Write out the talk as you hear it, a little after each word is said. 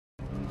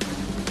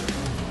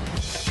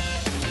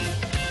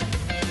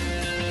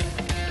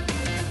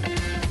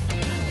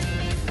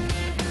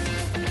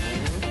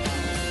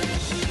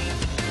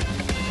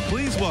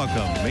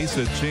welcome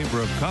Mesa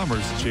Chamber of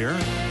Commerce Chair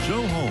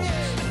Joe Holmes.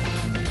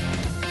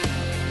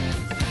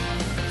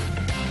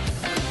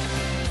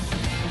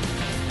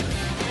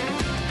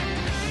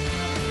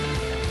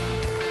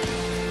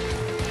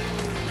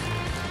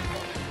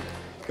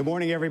 Good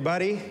morning,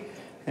 everybody,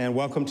 and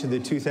welcome to the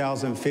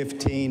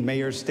 2015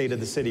 Mayor's State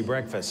of the City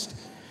Breakfast.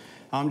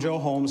 I'm Joe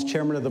Holmes,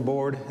 Chairman of the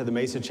Board of the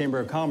Mesa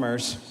Chamber of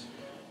Commerce,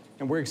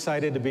 and we're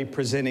excited to be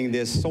presenting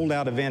this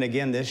sold-out event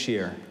again this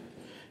year.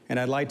 And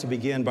I'd like to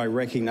begin by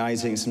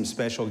recognizing some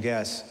special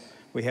guests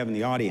we have in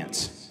the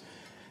audience.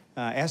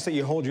 I ask that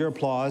you hold your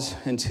applause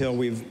until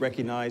we've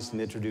recognized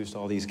and introduced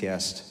all these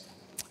guests.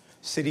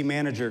 City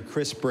Manager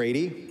Chris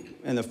Brady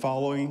and the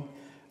following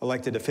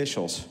elected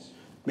officials: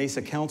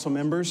 Mesa Council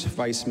members,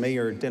 Vice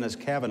Mayor Dennis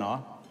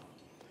Kavanaugh,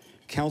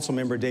 Council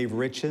Member Dave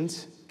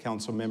Richens,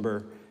 Council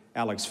Member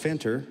Alex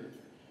Fenter,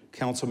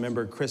 Council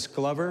Member Chris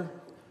Glover,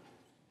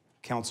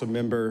 Council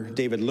Member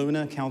David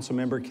Luna, Council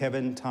Member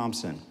Kevin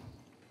Thompson.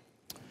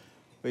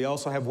 We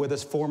also have with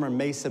us former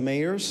Mesa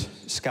mayors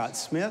Scott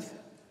Smith,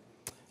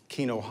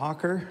 Keno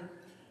Hawker,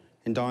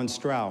 and Don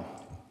Strow.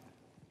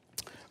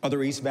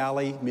 Other East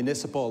Valley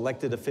municipal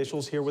elected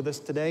officials here with us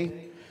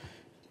today: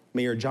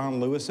 Mayor John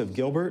Lewis of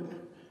Gilbert,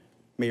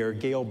 Mayor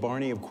Gail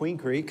Barney of Queen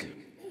Creek,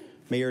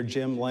 Mayor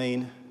Jim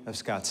Lane of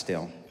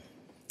Scottsdale.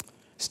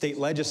 State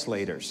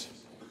legislators: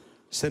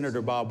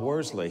 Senator Bob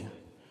Worsley,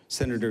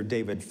 Senator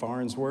David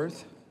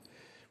Farnsworth,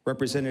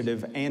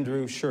 Representative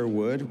Andrew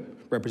Sherwood,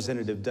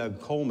 Representative Doug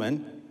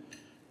Coleman,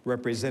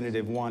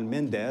 Representative Juan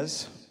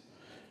Mendez,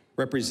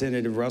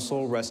 Representative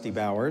Russell Rusty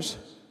Bowers,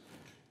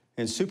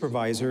 and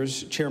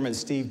supervisors Chairman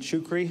Steve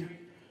Chukri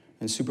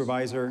and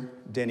Supervisor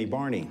Denny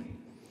Barney.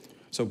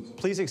 So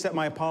please accept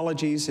my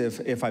apologies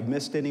if I've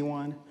missed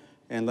anyone,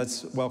 and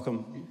let's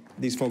welcome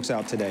these folks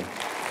out today.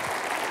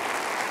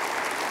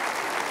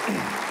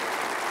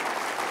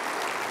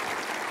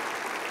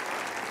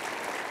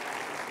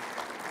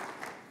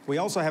 We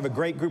also have a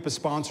great group of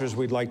sponsors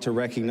we'd like to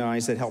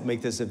recognize that help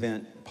make this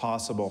event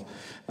possible.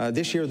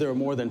 This year there are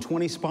more than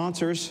 20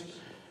 sponsors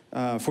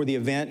for the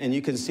event, and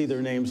you can see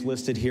their names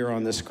listed here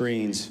on the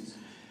screens.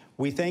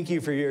 We thank you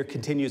for your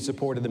continued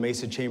support of the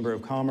Mesa Chamber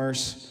of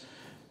Commerce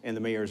and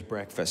the Mayor's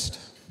Breakfast.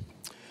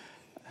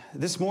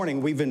 This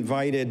morning we've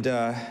invited,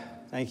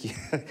 thank you,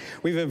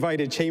 we've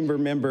invited Chamber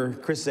Member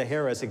Chris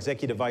Zaharis,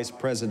 Executive Vice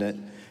President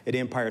at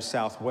Empire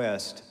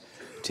Southwest,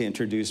 to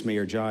introduce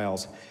Mayor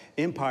Giles.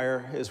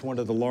 Empire is one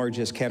of the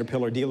largest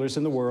Caterpillar dealers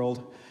in the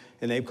world,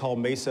 and they've called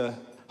Mesa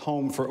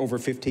home for over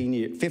 50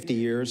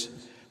 years.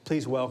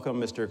 Please welcome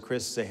Mr.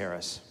 Chris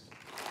Zaharis.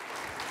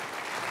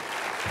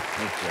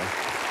 Thank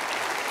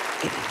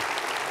you.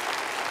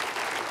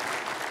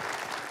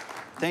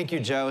 Thank you,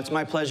 Joe. It's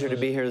my pleasure to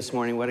be here this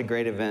morning. What a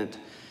great event.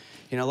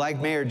 You know, like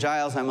Mayor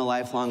Giles, I'm a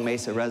lifelong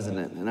Mesa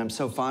resident, and I'm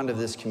so fond of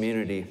this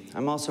community.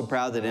 I'm also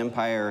proud that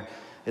Empire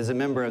is a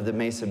member of the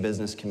Mesa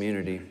business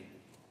community.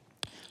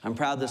 I'm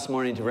proud this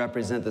morning to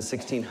represent the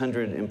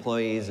 1,600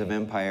 employees of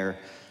Empire,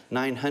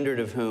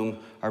 900 of whom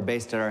are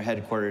based at our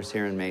headquarters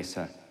here in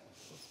Mesa.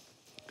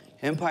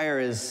 Empire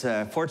is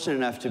fortunate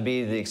enough to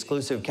be the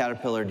exclusive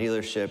Caterpillar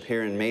dealership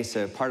here in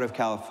Mesa, part of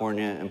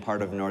California and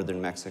part of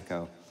northern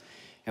Mexico.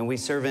 And we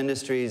serve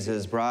industries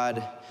as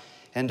broad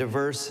and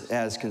diverse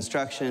as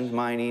construction,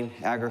 mining,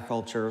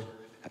 agriculture,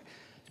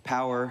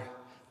 power,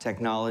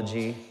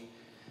 technology,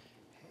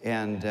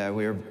 and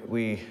we are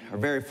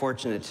very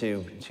fortunate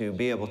to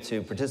be able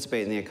to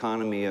participate in the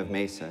economy of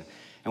Mesa.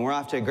 And we're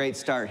off to a great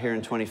start here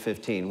in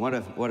 2015. What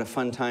a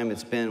fun time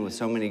it's been with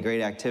so many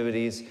great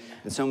activities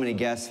and so many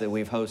guests that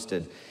we've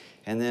hosted.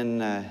 And then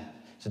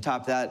to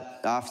top that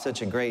off,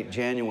 such a great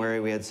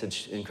January, we had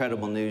such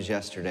incredible news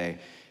yesterday,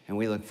 and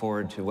we look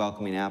forward to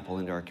welcoming Apple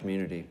into our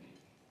community.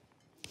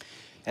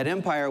 At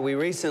Empire, we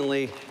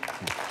recently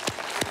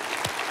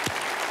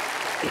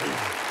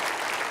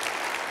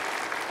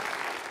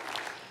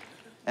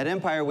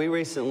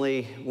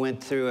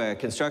went through a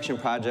construction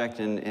project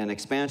and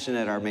expansion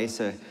at our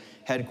Mesa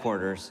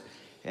headquarters,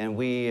 and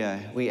we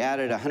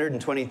added a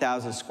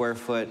 120,000 square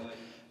foot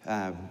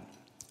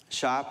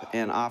shop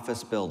and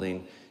office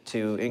building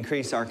to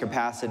increase our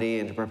capacity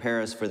and to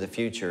prepare us for the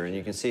future. And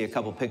you can see a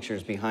couple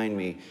pictures behind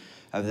me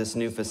of this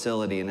new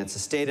facility, and it's a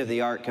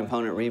state-of-the-art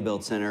component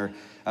rebuild center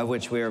of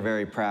which we are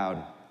very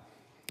proud.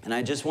 And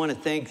I just want to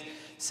thank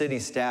city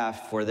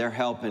staff for their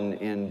help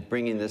in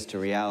bringing this to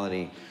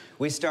reality.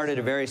 We started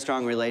a very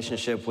strong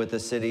relationship with the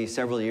city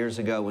several years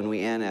ago when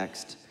we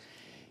annexed,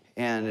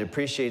 and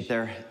appreciate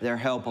their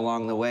help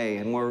along the way.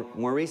 And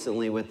more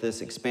recently with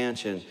this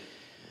expansion,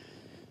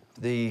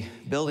 the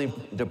building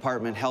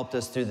department helped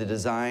us through the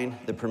design,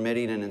 the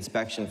permitting, and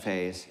inspection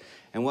phase.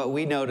 And what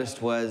we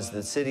noticed was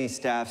the city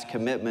staff's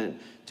commitment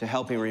to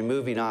helping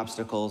removing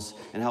obstacles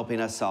and helping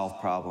us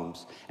solve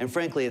problems. And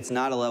frankly, it's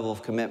not a level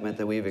of commitment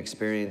that we've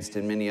experienced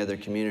in many other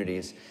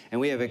communities. And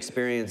we have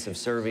experience of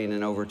serving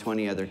in over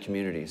 20 other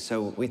communities.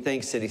 So we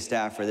thank city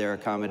staff for their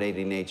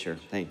accommodating nature.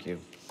 Thank you.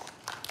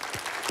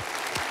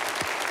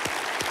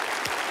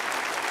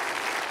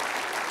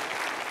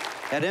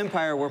 At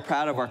Empire, we're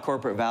proud of our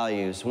corporate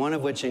values, one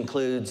of which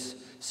includes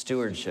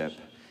stewardship.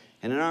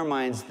 And in our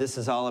minds, this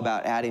is all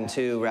about adding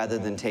to rather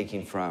than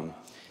taking from.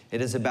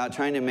 It is about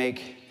trying to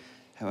make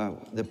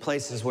the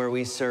places where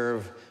we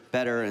serve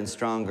better and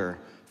stronger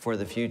for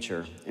the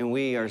future. And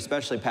we are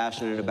especially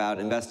passionate about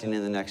investing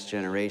in the next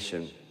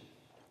generation.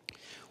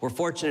 We're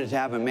fortunate to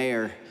have a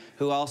mayor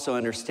who also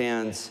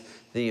understands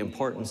the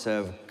importance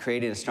of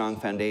creating a strong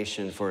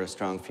foundation for a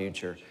strong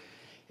future.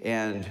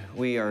 And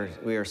we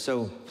are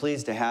so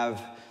pleased to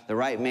have the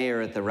right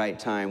mayor at the right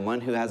time,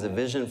 one who has a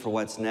vision for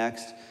what's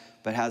next,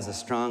 but has a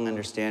strong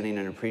understanding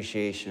and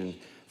appreciation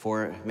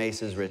for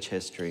Mesa's rich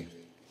history.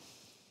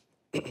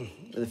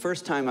 The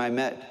first time I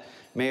met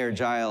Mayor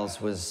Giles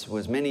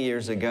was many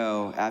years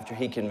ago after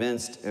he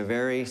convinced a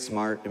very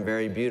smart and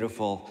very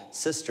beautiful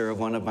sister of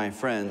one of my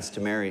friends to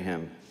marry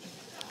him.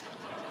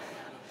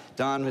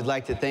 Don, we'd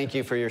like to thank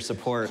you for your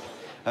support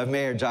of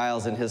Mayor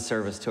Giles and his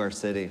service to our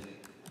city.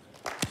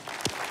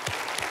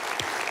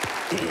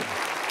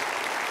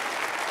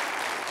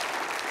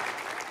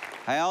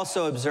 I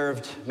also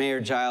observed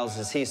Mayor Giles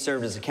as he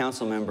served as a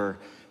council member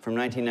from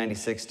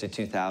 1996 to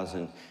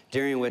 2000,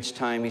 during which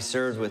time he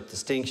served with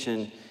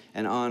distinction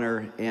and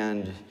honor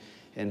and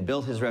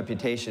built his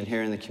reputation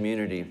here in the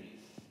community.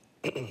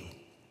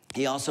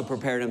 He also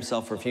prepared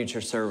himself for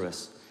future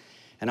service.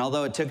 And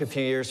although it took a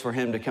few years for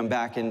him to come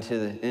back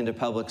into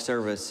public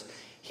service,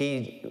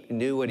 he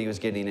knew what he was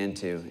getting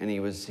into, and he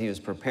was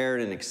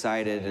prepared and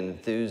excited and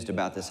enthused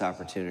about this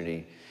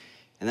opportunity.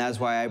 And that is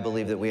why I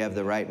believe that we have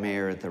the right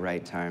mayor at the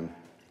right time.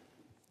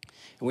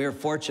 And we are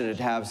fortunate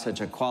to have such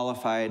a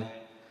qualified,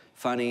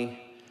 funny,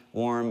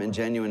 warm, and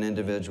genuine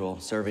individual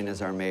serving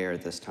as our mayor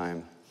at this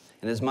time.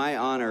 And it is my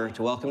honor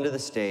to welcome to the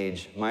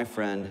stage my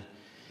friend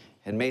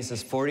and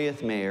Mesa's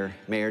 40th mayor,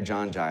 Mayor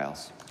John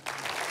Giles.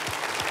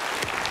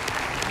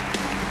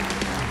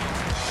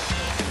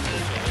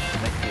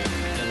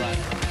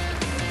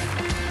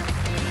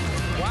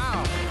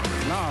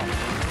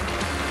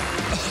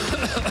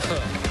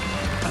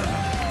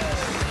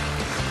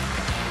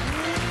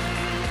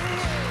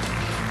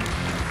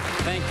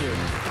 Thank you.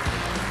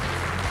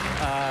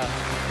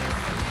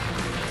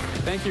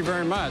 Thank you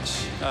very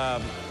much.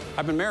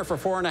 I've been mayor for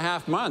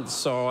 4.5 months,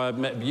 so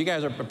you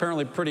guys are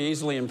apparently pretty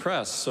easily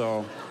impressed.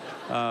 So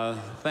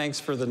thanks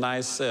for the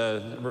nice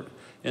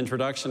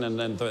introduction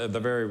and the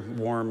very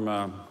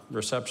warm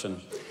reception.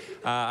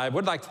 I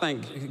would like to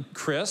thank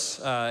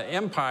Chris.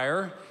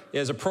 Empire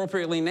is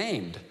appropriately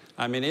named.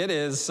 I mean, it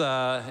is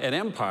an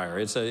empire.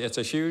 It's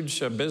a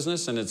huge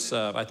business, and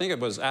I think it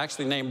was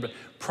actually named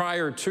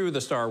prior to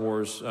the Star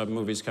Wars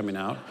movies coming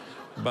out,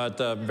 but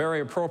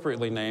very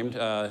appropriately named.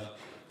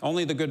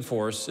 Only the good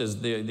force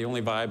is the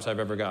only vibes I've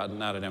ever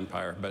gotten out at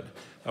Empire, but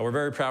we're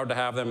very proud to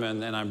have them,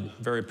 and I'm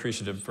very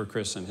appreciative for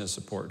Chris and his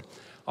support.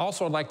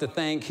 Also, I'd like to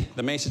thank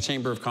the Mesa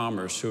Chamber of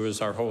Commerce, who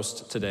is our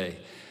host today.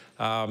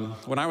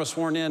 When I was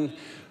sworn in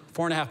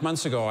 4.5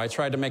 months ago, I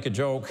tried to make a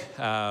joke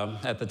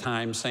at the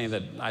time saying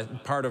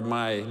that part of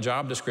my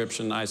job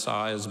description I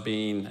saw as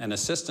being an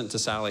assistant to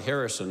Sally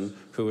Harrison,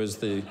 who is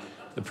the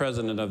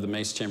president of the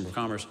Mesa Chamber of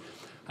Commerce.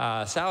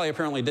 Sally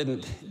apparently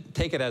didn't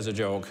take it as a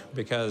joke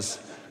because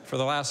for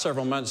the last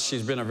several months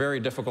she's been a very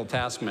difficult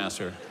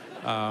taskmaster.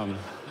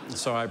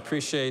 So I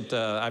appreciate,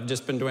 I've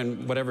just been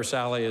doing whatever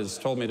Sally has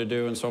told me to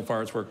do, and so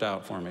far it's worked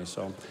out for me.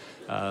 So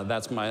we're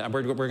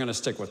going to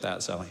stick with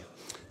that, Sally.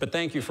 But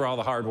thank you for all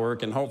the hard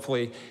work, and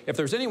hopefully, if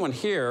there's anyone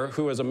here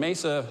who is a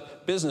Mesa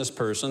business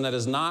person that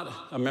is not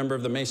a member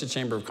of the Mesa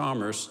Chamber of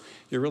Commerce,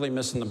 you're really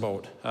missing the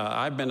boat.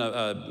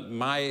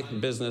 My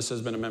business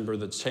has been a member of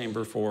the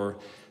Chamber for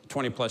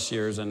 20+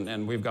 years,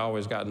 and we've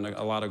always gotten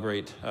a lot of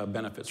great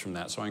benefits from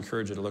that, so I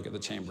encourage you to look at the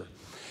Chamber.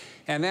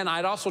 And then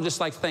I'd also just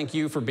like to thank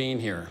you for being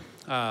here.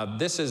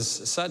 This is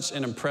such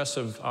an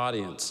impressive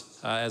audience.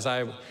 As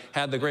I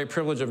had the great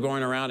privilege of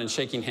going around and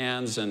shaking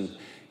hands and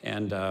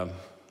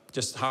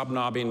just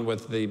hobnobbing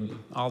with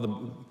all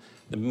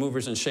the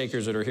movers and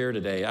shakers that are here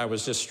today, I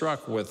was just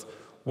struck with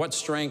what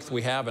strength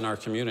we have in our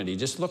community.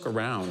 Just look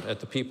around at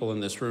the people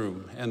in this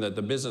room and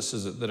the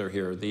businesses that are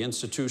here, the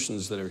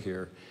institutions that are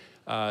here.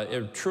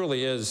 It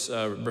truly is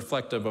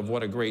reflective of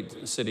what a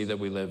great city that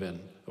we live in,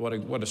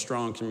 what a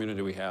strong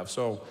community we have.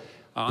 So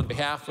on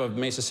behalf of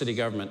Mesa City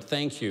Government,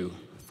 thank you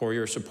for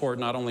your support,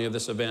 not only of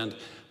this event,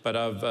 but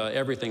of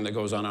everything that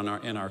goes on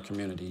in our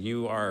community.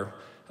 You are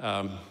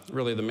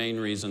really the main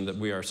reason that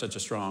we are such a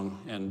strong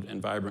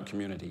and vibrant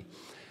community.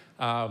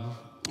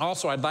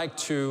 Also, I'd like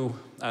to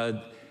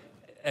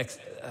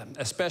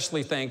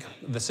especially thank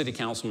the city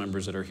council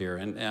members that are here.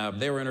 And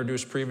they were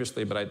introduced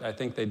previously, but I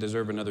think they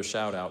deserve another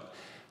shout out.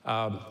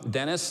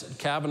 Dennis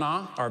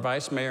Kavanaugh, our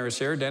vice mayor, is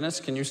here. Dennis,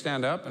 can you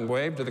stand up and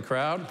wave to the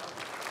crowd?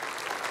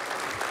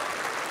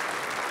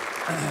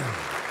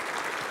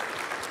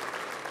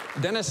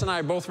 Dennis and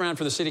I both ran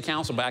for the city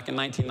council back in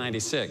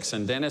 1996,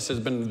 and Dennis has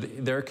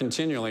been there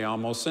continually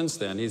almost since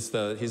then. He's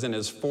in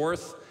his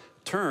 4th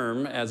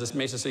term as a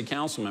Mesa City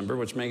Council member,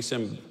 which makes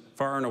him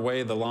far and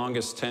away the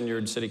longest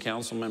tenured city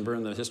council member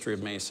in the history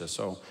of Mesa.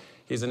 So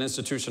he's an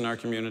institution in our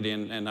community,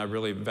 and I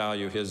really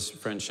value his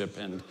friendship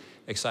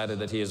excited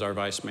that he is our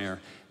vice mayor.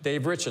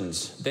 Dave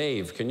Richens.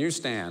 Dave, can you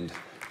stand?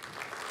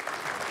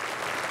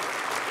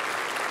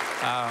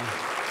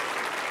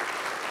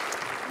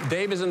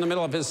 Dave is in the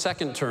middle of his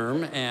second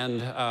term,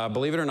 and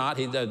believe it or not,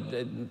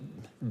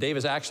 Dave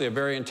is actually a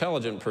very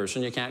intelligent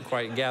person. You can't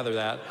quite gather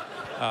that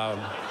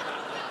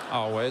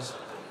always.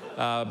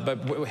 But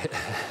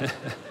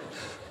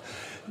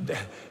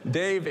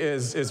Dave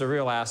is a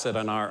real asset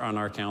on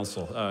our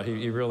council.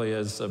 He really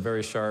is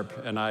very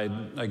sharp, and I,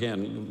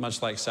 again,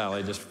 much like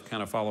Sally, just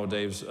kind of follow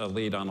Dave's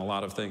lead on a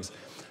lot of things.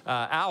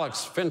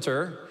 Alex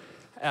Finter,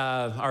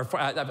 our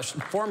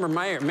former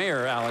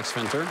mayor Alex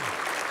Finter.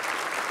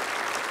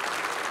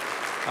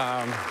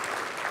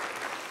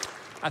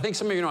 I think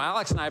some of you know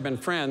Alex and I have been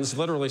friends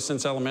literally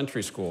since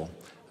elementary school.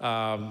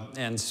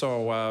 And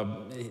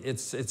so it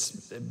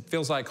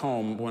feels like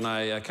home when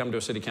I come to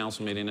a city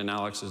council meeting and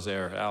Alex is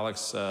there.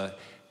 Alex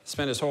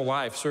spent his whole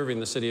life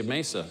serving the city of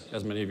Mesa,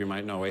 as many of you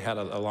might know. He had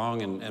a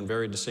long and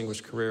very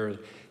distinguished career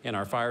in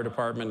our fire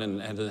department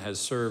and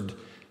has served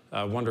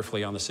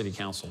wonderfully on the city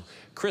council.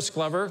 Chris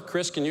Glover.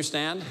 Chris, can you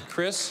stand?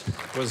 Chris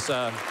was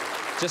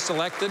just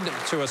elected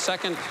to a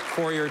second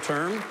four-year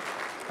term.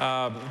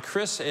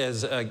 Chris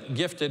is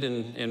gifted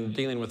in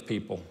dealing with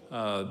people.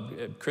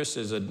 Chris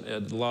is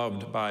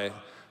loved by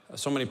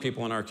so many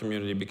people in our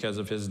community because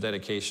of his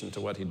dedication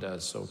to what he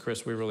does. So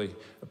Chris, we really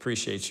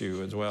appreciate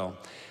you as well.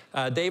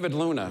 David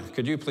Luna,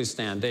 could you please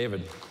stand?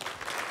 David.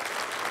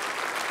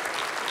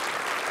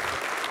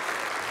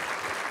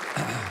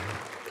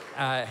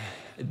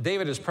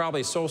 David is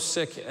probably so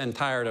sick and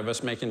tired of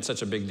us making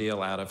such a big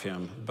deal out of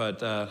him,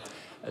 but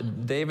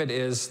David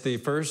is the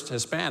first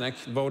Hispanic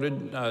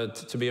voted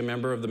to be a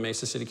member of the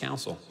Mesa City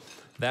Council.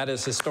 That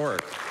is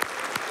historic.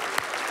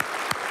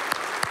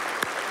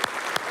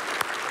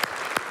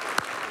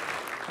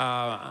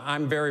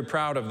 I'm very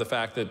proud of the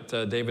fact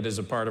that David is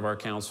a part of our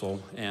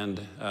council, and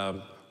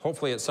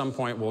hopefully at some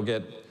point we'll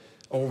get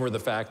over the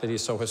fact that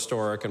he's so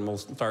historic and we'll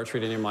start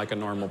treating him like a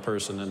normal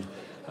person, and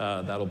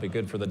that'll be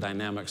good for the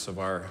dynamics of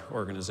our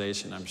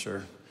organization, I'm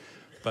sure.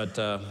 But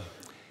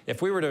if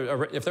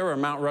there were a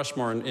Mount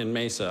Rushmore in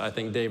Mesa, I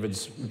think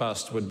David's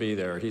bust would be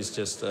there. He's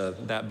just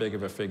that big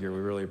of a figure. We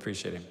really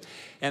appreciate him.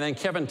 And then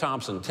Kevin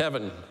Thompson.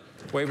 Kevin,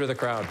 wave to the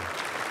crowd.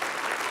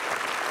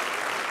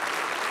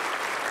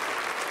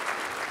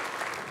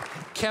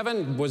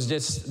 Kevin was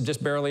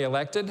just barely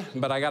elected,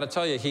 but I got to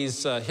tell you,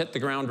 he's hit the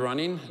ground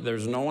running.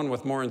 There's no one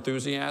with more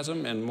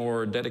enthusiasm and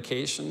more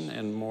dedication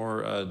and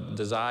more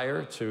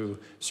desire to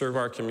serve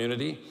our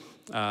community.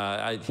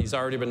 He's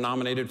already been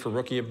nominated for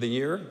Rookie of the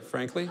Year,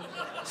 frankly.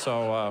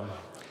 So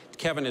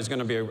Kevin is going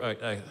to be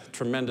a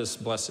tremendous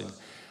blessing.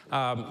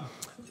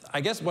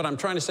 I guess what I'm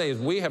trying to say is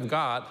we have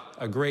got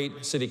a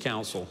great city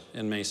council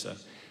in Mesa.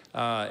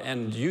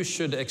 And you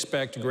should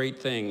expect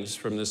great things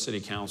from this city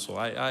council.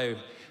 I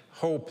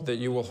hope that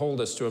you will hold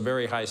us to a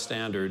very high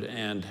standard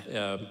and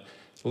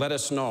let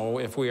us know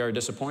if we are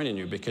disappointing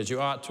you, because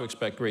you ought to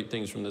expect great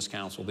things from this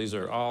council. These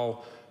are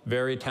all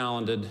very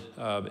talented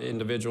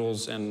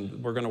individuals,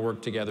 and we're going to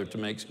work together to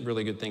make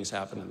really good things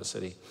happen in the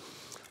city.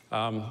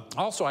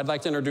 Also, I'd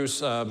like to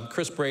introduce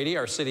Chris Brady,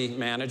 our city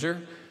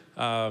manager.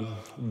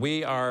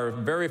 We are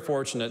very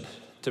fortunate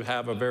to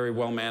have a very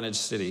well-managed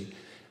city.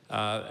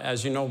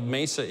 As you know,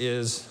 Mesa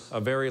is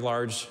a very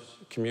large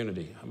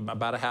community,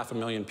 about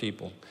 500,000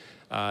 people.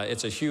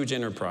 It's a huge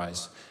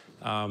enterprise,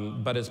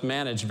 but it's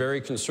managed very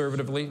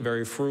conservatively,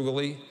 very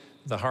frugally.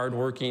 The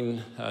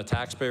hardworking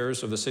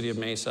taxpayers of the city of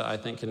Mesa, I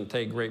think, can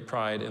take great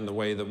pride in the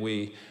way that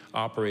we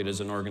operate as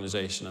an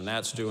organization, and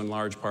that's due in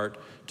large part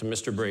to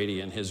Mr.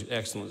 Brady and his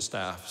excellent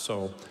staff.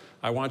 So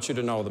I want you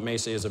to know that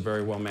Mesa is a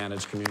very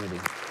well-managed community.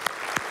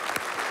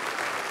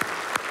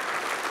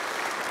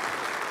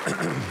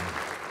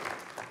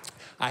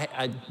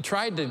 I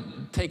tried to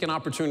take an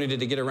opportunity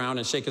to get around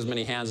and shake as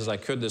many hands as I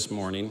could this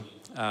morning,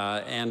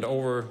 and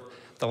over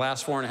the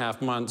last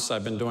 4.5 months,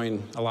 I've been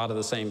doing a lot of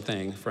the same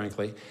thing,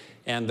 frankly.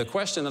 And the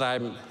question that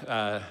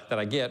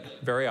I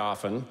get very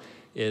often,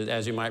 is,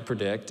 as you might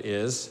predict,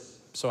 is,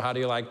 so how do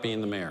you like being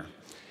the mayor?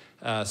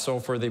 So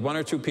for the 1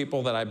 or 2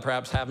 people that I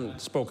perhaps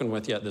haven't spoken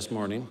with yet this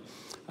morning,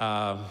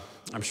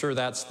 I'm sure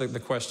that's the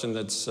question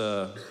that's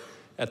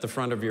at the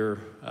front of your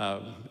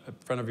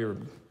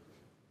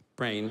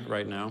brain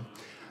right now.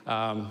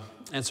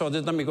 And so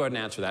let me go ahead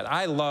and answer that.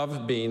 I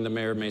love being the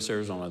mayor of Mesa,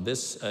 Arizona.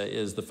 This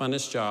is the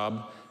funnest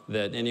job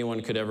that anyone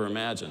could ever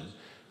imagine.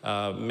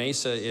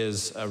 Mesa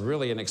is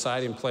really an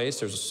exciting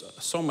place. There's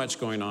so much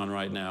going on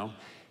right now.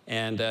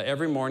 And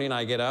every morning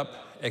I get up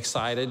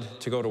excited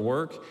to go to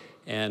work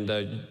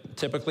and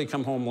typically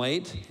come home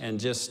late and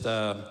just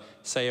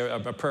say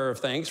a prayer of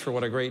thanks for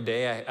what a great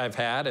day I've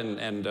had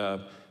and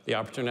the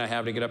opportunity I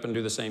have to get up and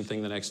do the same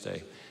thing the next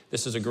day.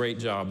 This is a great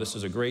job. This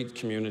is a great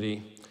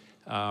community.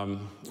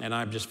 And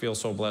I just feel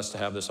so blessed to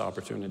have this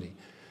opportunity.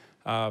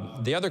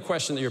 The other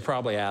question that you're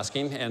probably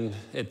asking, and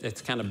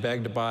it's kind of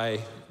begged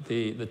by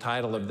the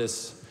title of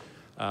this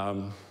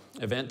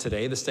event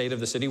today, the state of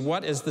the city.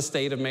 What is the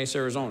state of Mesa,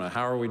 Arizona?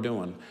 How are we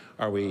doing?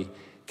 Are we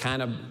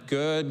kind of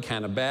good,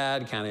 kind of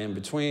bad, kind of in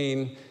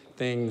between?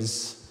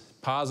 Things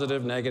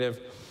positive, negative.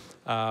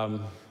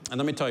 And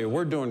let me tell you,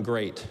 we're doing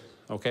great,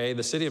 okay?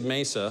 The city of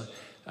Mesa,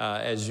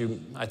 I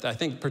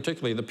think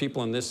particularly the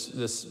people in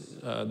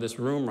this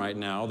room right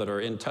now that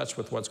are in touch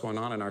with what's going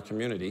on in our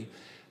community,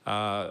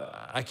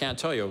 I can't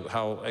tell you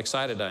how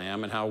excited I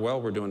am and how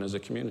well we're doing as a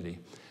community.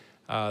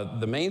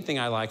 The main thing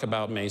I like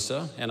about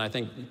Mesa, and I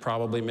think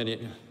probably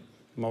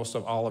most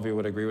of all of you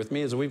would agree with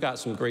me, is that we've got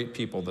some great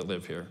people that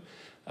live here.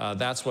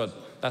 That's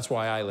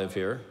why I live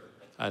here.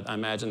 I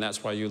imagine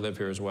that's why you live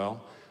here as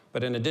well.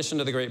 But in addition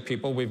to the great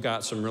people, we've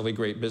got some really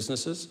great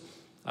businesses.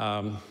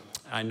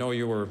 I know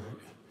you were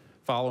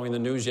following the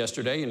news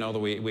yesterday. You know that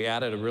we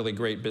added a really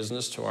great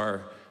business to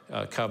our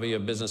covey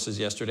of businesses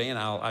yesterday, and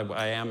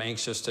I am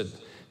anxious to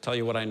tell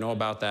you what I know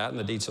about that and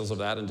the details of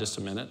that in just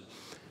a minute.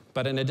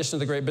 But in addition to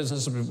the great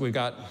businesses, we've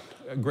got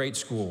great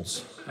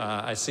schools.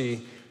 I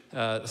see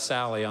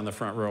Sally on the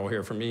front row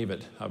here from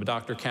EBIT.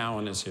 Dr.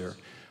 Cowan is here.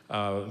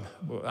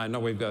 I know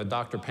we've got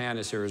Dr. Pan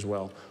is here as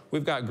well.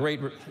 We've got great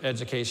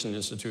education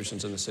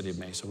institutions in the city of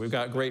Mesa. We've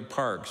got great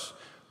parks.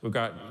 We've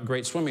got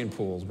great swimming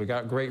pools. We've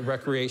got great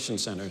recreation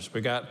centers.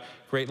 We've got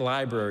great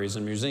libraries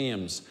and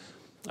museums.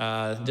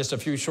 Just a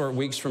few short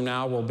weeks from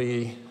now will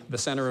be the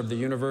center of the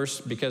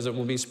universe because it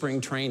will be spring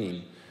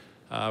training.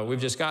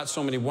 We've just got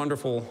so many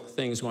wonderful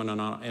things going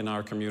on in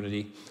our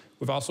community.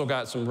 We've also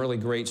got some really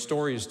great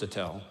stories to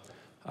tell.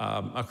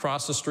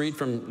 Across the street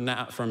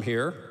from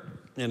here,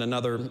 in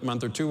another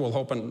month or two, we'll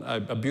open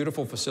a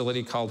beautiful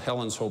facility called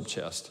Helen's Hope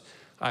Chest.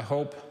 I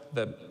hope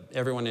that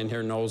everyone in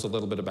here knows a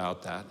little bit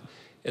about that.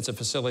 It's a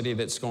facility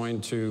that's going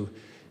to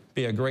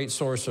be a great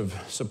source of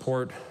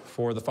support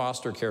for the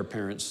foster care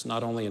parents,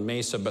 not only in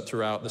Mesa, but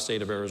throughout the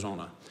state of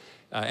Arizona.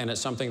 And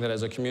it's something that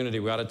as a community,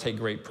 we ought to take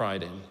great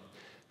pride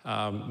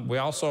in. We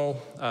also,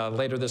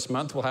 later this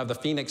month, will have the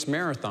Phoenix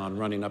Marathon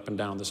running up and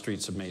down the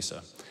streets of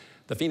Mesa.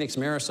 The Phoenix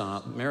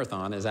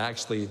Marathon is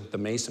actually the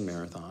Mesa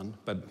Marathon,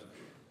 but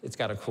it's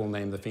got a cool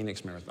name, the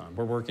Phoenix Marathon.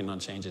 We're working on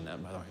changing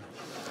that, by the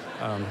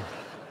way.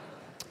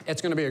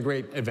 It's going to be a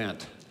great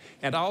event.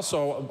 And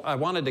also, I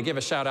wanted to give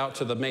a shout out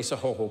to the Mesa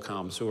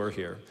Hohocoms who are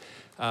here.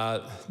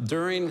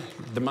 During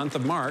the month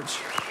of March,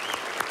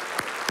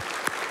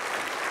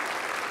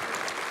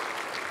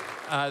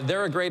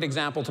 they're a great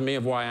example to me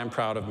of why I'm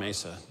proud of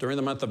Mesa. During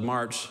the month of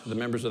March, the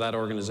members of that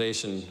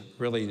organization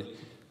really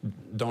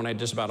donate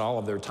just about all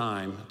of their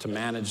time to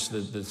manage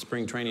the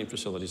spring training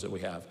facilities that we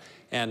have.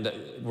 And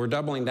we're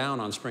doubling down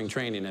on spring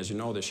training, as you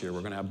know, this year. We're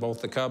going to have both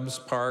the Cubs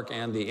Park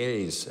and the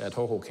A's at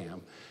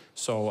Hohokam.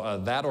 So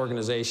that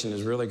organization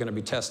is really going to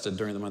be tested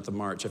during the month of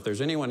March. If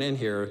there's anyone in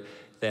here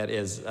that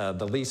is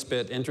the least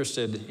bit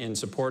interested in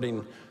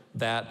supporting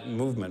that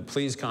movement,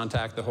 please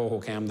contact the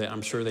Hohokam.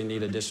 I'm sure they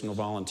need additional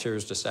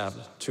volunteers to staff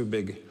 2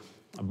 big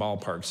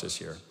ballparks this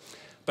year.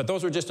 But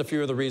those are just a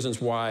few of the reasons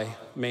why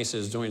Mesa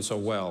is doing so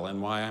well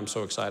and why I'm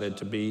so excited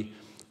to be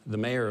the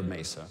mayor of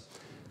Mesa.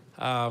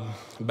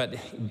 But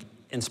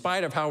in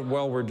spite of how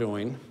well we're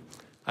doing,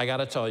 I got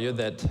to tell you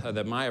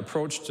that my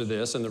approach to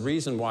this and the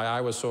reason why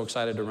I was so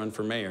excited to run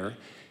for mayor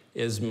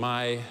is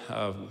my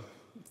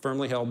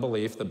firmly held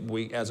belief that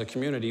we, as a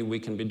community, we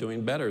can be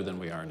doing better than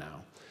we are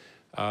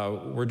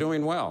now. We're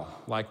doing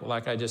well,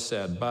 like I just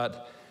said,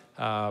 but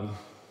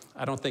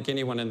I don't think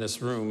anyone in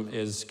this room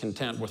is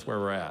content with where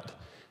we're at.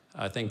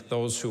 I think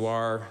those who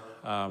are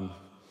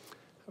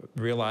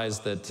realize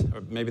that,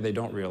 or maybe they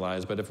don't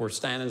realize, but if we're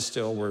standing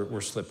still,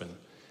 we're slipping.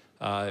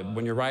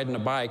 When you're riding a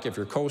bike, if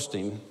you're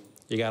coasting,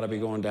 you got to be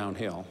going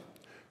downhill,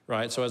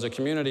 right? So as a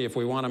community, if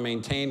we want to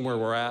maintain where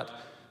we're at,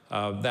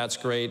 that's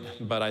great,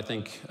 but I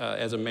think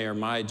as a mayor,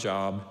 my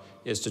job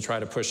is to try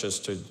to push us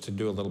to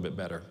do a little bit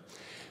better.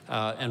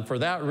 And for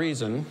that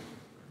reason,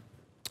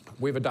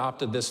 we've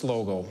adopted this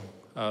logo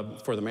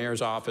for the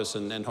mayor's office,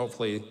 and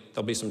hopefully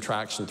there'll be some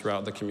traction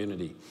throughout the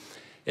community.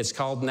 It's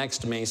called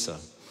Next Mesa.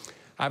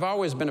 I've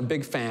always been a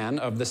big fan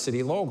of the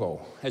city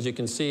logo. As you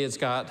can see, it's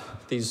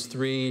got these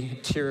 3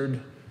 tiered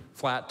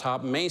flat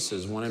top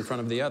mesas, one in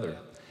front of the other.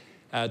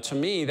 To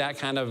me, that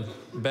kind of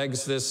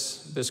begs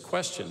this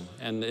question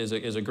and is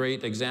a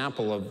great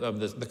example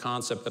of the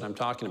concept that I'm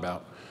talking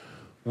about.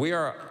 We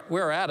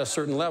are at a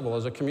certain level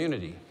as a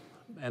community,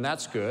 and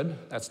that's good.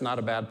 That's not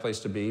a bad place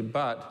to be,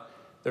 but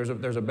there's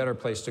a better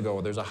place to go.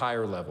 There's a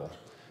higher level.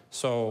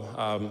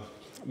 So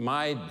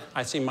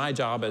I see my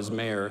job as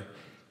mayor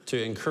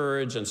to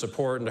encourage and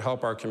support and to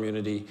help our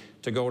community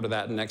to go to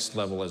that next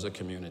level as a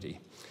community.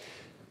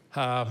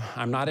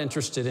 I'm not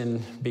interested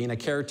in being a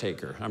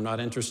caretaker. I'm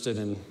not interested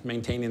in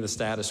maintaining the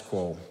status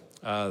quo.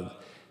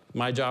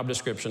 My job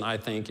description, I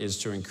think, is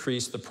to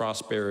increase the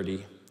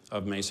prosperity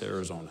of Mesa,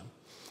 Arizona.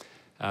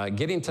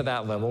 Getting to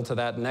that level, to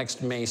that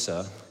next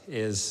Mesa,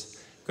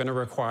 is going to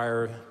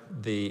require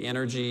the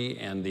energy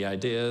and the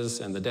ideas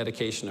and the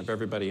dedication of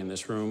everybody in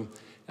this room,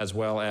 as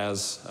well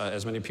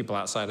as many people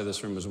outside of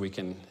this room as we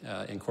can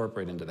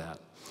incorporate into that.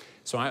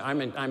 So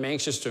I'm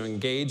anxious to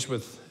engage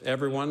with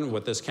everyone,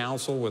 with this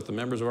council, with the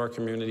members of our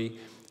community,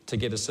 to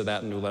get us to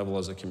that new level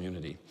as a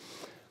community.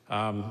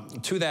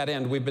 To that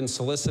end, we've been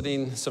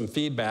soliciting some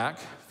feedback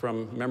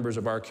from members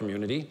of our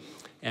community,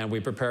 And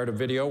we prepared a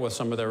video with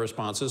some of their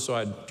responses, so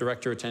I'd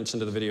direct your attention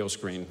to the video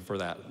screen for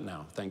that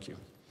now. Thank you.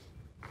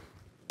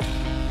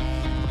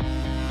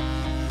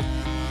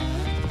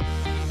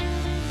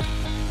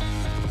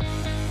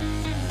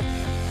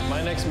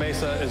 My next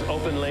Mesa is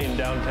open lane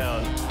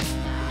downtown.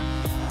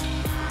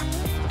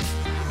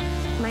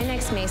 My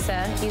next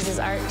Mesa uses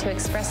art to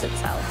express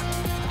itself.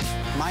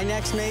 My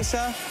next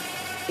Mesa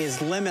is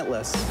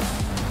limitless.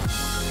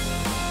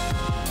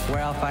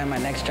 Where I'll find my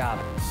next job.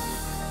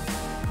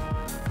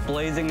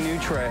 Blazing new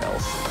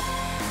trails.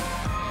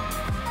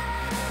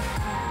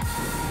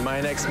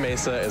 My next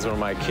Mesa is where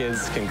my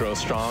kids can grow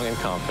strong and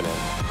confident.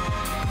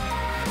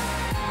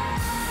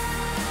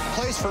 A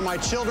place for my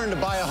children to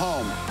buy a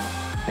home.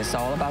 It's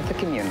all about the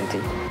community.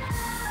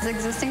 It's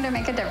existing to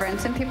make a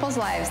difference in people's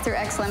lives through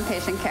excellent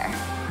patient care.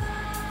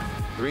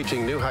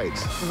 Reaching new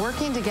heights.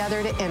 Working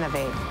together to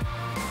innovate.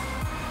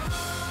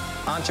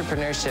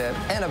 Entrepreneurship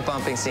and a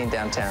bumping scene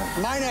downtown.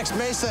 My next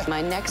Mesa.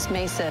 My next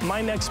Mesa.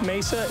 My next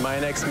Mesa. My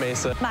next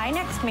Mesa. My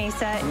next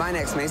Mesa. My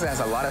next Mesa has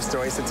a lot of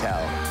stories to tell.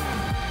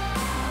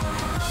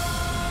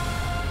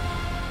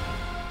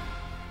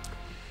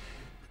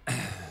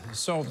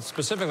 So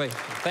specifically,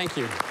 thank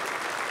you.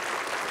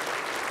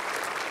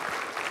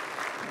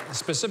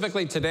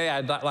 Specifically today,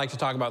 I'd like to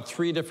talk about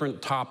 3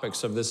 different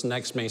topics of this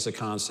next Mesa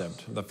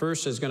concept. The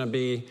first is going to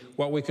be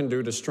what we can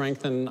do to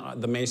strengthen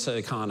the Mesa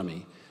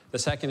economy. The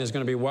second is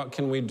going to be what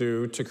can we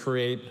do to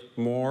create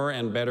more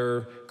and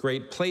better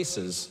great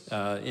places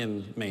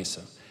in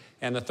Mesa.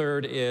 And the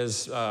third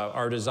is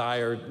our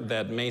desire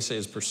that Mesa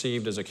is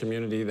perceived as a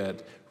community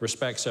that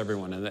respects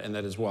everyone and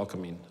that is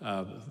welcoming,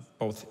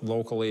 both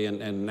locally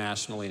and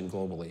nationally and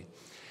globally.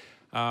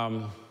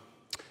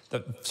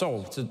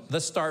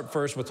 Let's start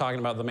first with talking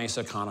about the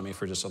Mesa economy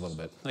for just a little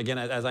bit. Again,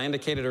 as I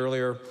indicated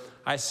earlier,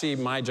 I see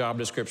my job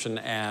description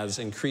as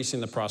increasing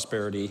the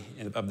prosperity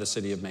of the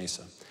city of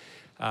Mesa.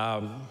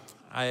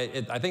 I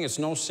think it's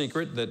no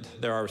secret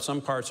that there are some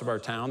parts of our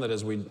town that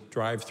as we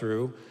drive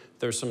through,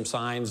 there's some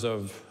signs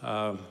of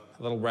a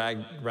little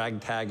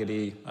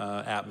ragtaggedy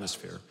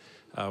atmosphere.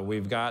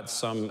 We've got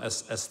some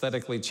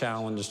aesthetically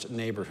challenged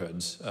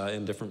neighborhoods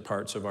in different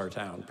parts of our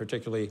town,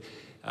 particularly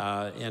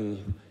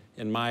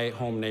in my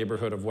home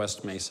neighborhood of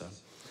West Mesa.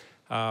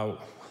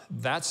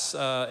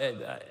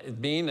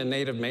 Being a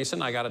native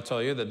Mason, I got to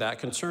tell you that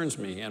concerns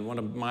me. And one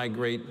of my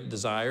great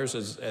desires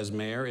as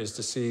mayor is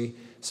to see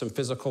some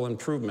physical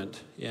improvement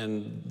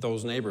in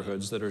those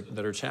neighborhoods that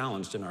are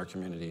challenged in our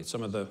community.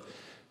 Some of the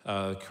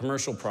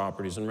commercial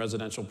properties and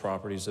residential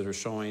properties that are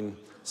showing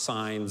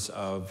signs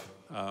of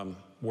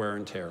wear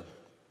and tear.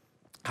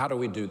 How do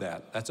we do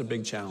that? That's a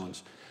big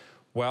challenge.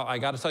 Well, I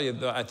got to tell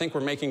you, I think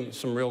we're making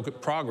some real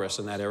good progress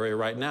in that area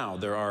right now.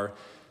 There are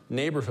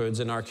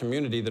neighborhoods in our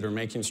community that are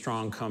making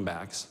strong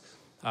comebacks.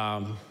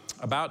 I'll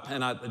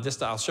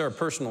share a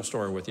personal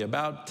story with you.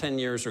 About 10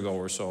 years ago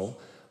or so,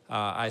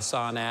 I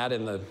saw an ad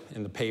in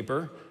the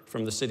paper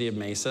from the city of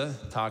Mesa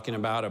talking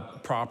about a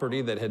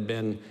property that had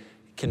been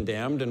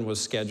condemned and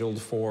was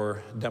scheduled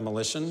for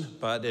demolition,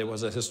 but it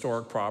was a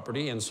historic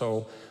property, and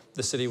so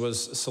the city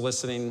was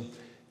soliciting,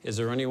 is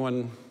there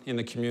anyone in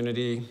the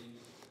community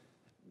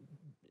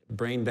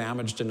brain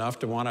damaged enough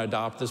to want to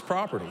adopt this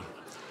property?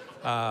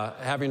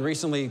 Having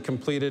recently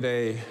completed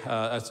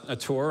a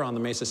tour on the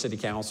Mesa City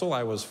Council,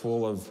 I was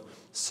full of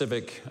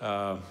civic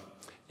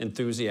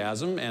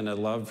enthusiasm and a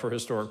love for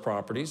historic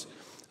properties.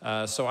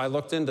 So I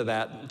looked into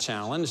that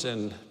challenge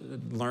and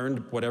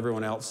learned what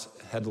everyone else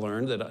had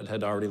learned that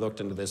had already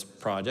looked into this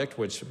project,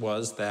 which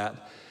was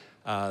that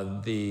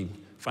the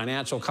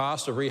financial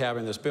cost of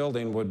rehabbing this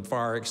building would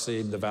far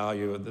exceed the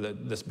value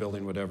that this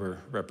building would ever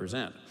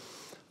represent.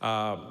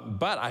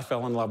 But I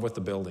fell in love with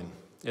the building.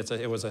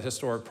 It was a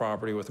historic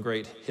property with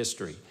great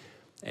history,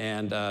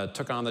 and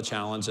took on the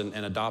challenge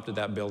and adopted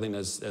that building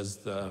as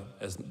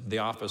the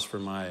office for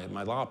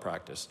my law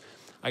practice.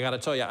 I got to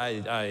tell you,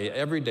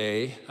 every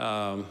day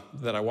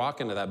that I walk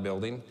into that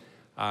building,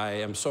 I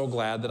am so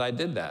glad that I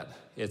did that.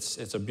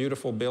 It's a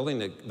beautiful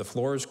building. The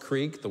floors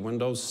creak, the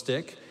windows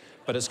stick,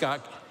 but it's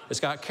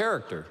got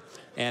character,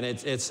 and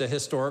it's a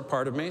historic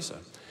part of Mesa.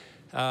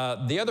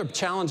 The other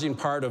challenging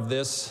part of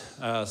this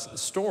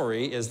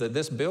story is that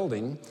this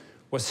building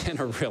was in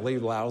a really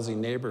lousy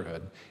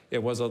neighborhood.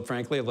 It was,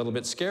 frankly, a little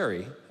bit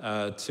scary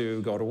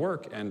to go to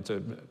work and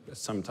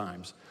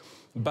sometimes.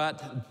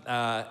 But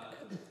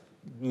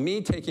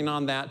me taking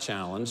on that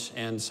challenge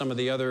and some of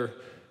the other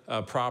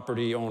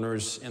property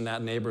owners in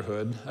that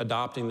neighborhood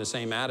adopting the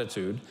same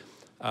attitude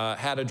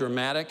had a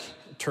dramatic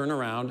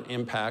turnaround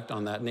impact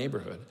on that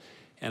neighborhood.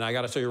 And I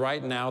got to tell you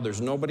right now,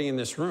 there's nobody in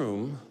this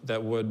room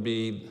that would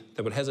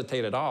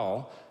hesitate at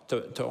all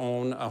to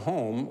own a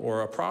home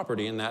or a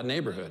property in that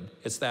neighborhood.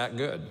 It's that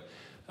good.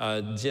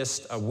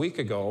 Just a week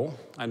ago,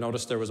 I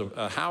noticed there was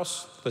a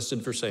house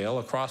listed for sale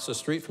across the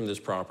street from this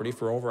property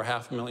for over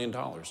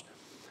 $500,000.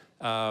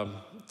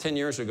 10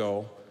 years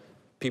ago,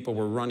 people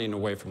were running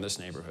away from this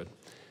neighborhood.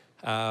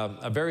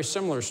 A very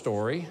similar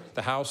story,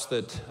 the house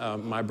that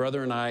my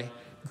brother and I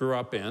grew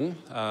up in,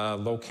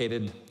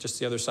 located just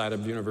the other side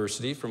of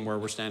University from where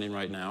we're standing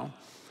right now,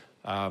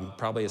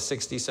 probably a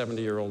 60,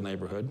 70-year-old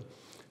neighborhood.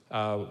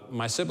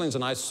 My siblings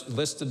and I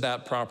listed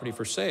that property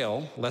for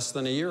sale less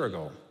than a year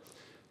ago.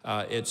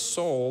 It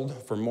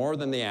sold for more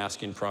than the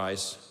asking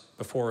price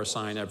before a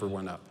sign ever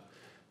went up,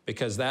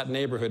 because that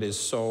neighborhood is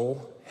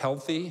so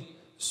healthy,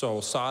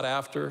 so sought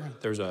after.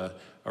 There's a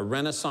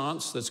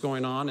renaissance that's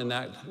going on in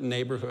that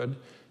neighborhood.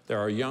 There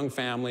are young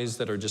families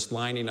that are just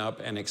lining up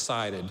and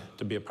excited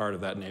to be a part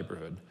of that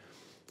neighborhood.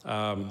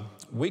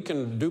 We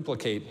can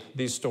duplicate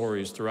these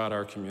stories throughout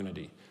our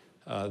community.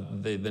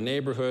 The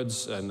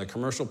neighborhoods and the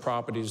commercial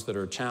properties that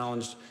are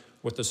challenged,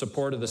 with the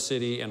support of the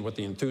city and with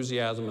the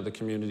enthusiasm of the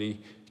community,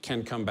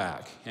 can come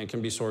back and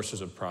can be sources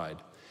of pride.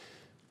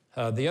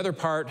 The other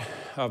part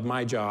of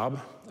my job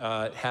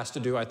has to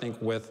do, I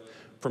think, with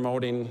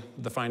promoting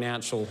the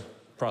financial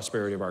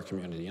prosperity of our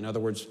community. In other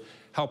words,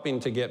 helping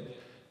to get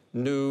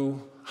new,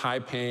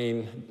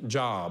 high-paying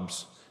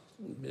jobs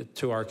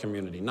to our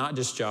community. Not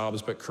just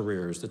jobs, but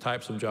careers, the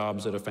types of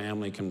jobs that a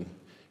family can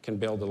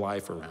build a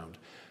life around.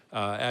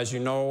 As you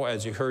know,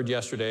 as you heard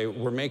yesterday,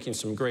 we're making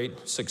some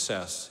great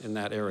success in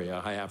that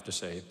area, I have to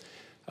say.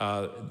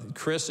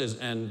 Chris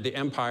and the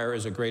Empire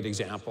is a great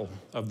example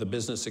of the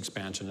business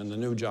expansion and the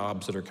new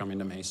jobs that are coming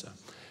to Mesa.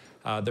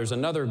 There's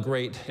another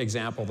great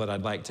example that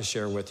I'd like to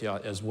share with you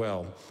as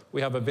well.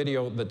 We have a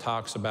video that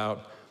talks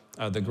about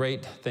the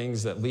great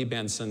things that Lee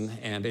Benson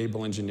and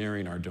Able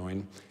Engineering are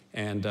doing,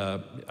 and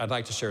I'd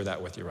like to share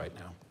that with you right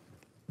now.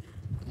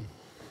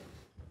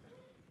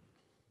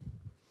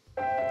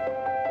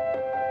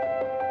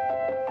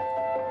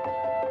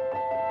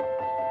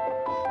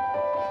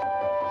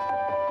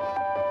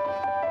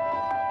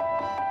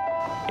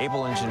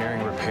 Able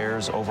Engineering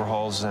repairs,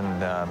 overhauls, and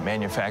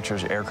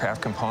manufactures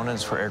aircraft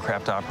components for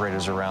aircraft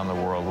operators around the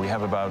world. We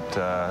have about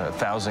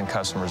 1,000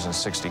 customers in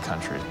 60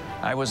 countries.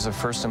 I was the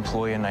first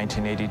employee in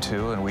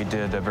 1982, and we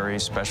did a very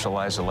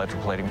specialized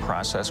electroplating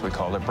process. We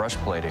called it brush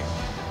plating.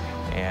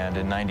 And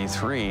in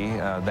 '93,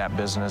 that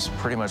business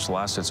pretty much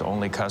lost its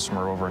only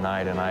customer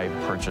overnight, and I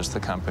purchased the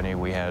company.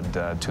 We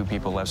had 2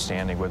 people left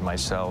standing with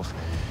myself.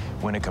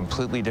 Went a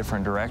completely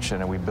different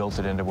direction, and we built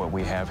it into what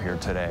we have here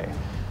today.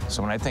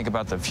 So when I think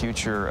about the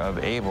future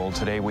of Able,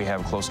 today we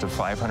have close to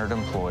 500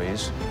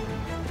 employees,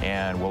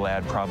 and we'll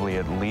add probably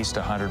at least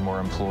 100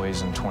 more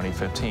employees in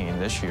 2015.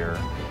 This year,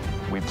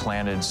 we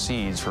planted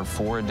seeds for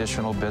 4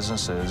 additional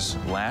businesses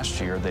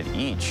last year that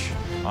each,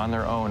 on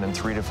their own, in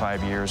 3 to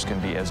 5 years, can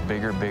be as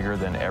bigger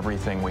than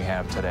everything we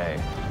have today.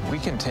 We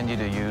continue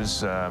to use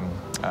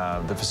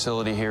the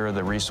facility here,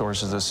 the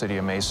resources of the city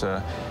of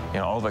Mesa. You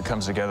know, all of it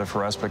comes together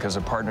for us because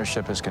the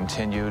partnership has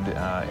continued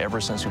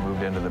ever since we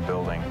moved into the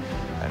building.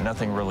 And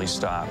nothing really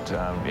stopped.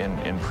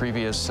 In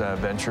previous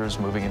ventures,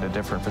 moving into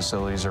different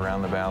facilities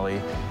around the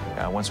valley,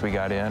 once we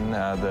got in,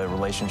 the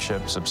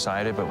relationship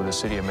subsided, but with the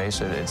city of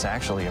Mesa, it's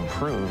actually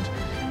improved.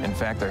 In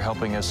fact, they're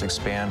helping us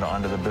expand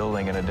onto the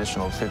building an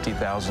additional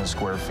 50,000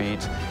 square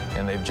feet,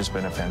 and they've just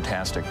been a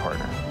fantastic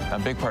partner. A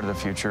big part of the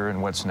future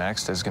and what's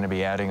next is going to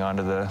be adding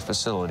onto the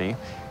facility.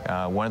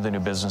 One of the new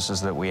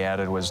businesses that we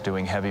added was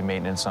doing heavy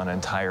maintenance on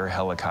entire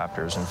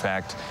helicopters. In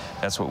fact,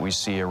 that's what we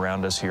see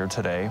around us here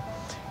today.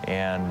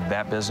 And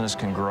that business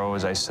can grow,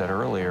 as I said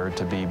earlier,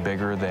 to be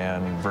bigger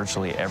than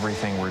virtually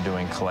everything we're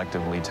doing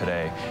collectively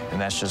today.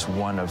 And that's just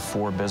one of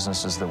 4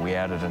 businesses that we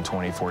added in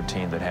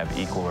 2014 that have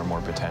equal or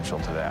more potential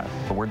to that.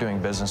 But we're doing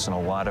business in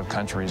a lot of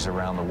countries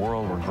around the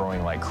world. We're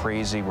growing like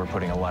crazy. We're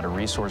putting a lot of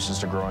resources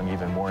to growing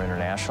even more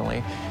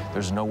internationally.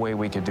 There's no way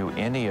we could do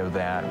any of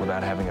that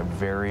without having a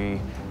very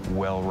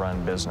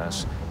well-run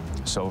business.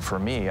 So for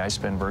me, I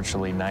spend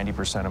virtually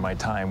 90% of my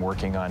time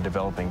working on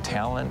developing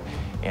talent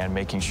and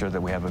making sure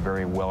that we have a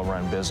very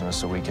well-run business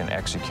so we can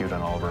execute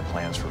on all of our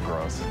plans for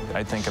growth.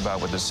 I think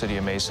about what the city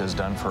of Mesa has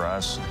done for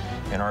us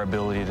and our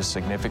ability to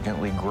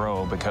significantly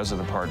grow because of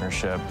the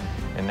partnership.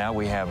 And now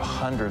we have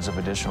hundreds of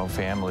additional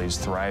families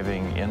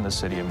thriving in the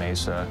city of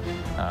Mesa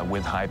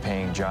with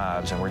high-paying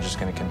jobs, and we're just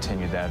going to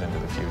continue that into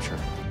the future.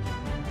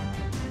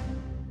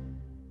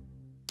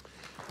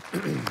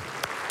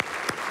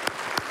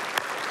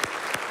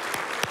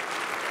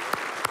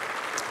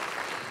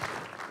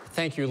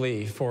 Thank you,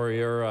 Lee, for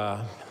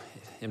your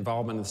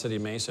involvement in the city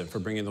of Mesa, for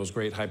bringing those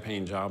great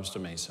high-paying jobs to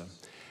Mesa.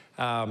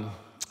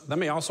 Let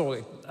me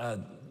also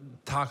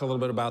talk a little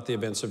bit about the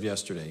events of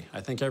yesterday. I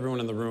think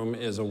everyone in the room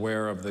is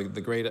aware of the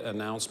great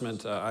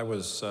announcement. I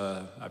was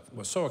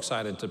so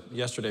excited to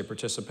yesterday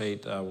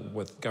participate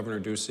with Governor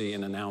Ducey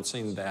in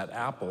announcing that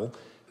Apple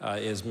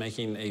is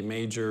making a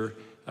major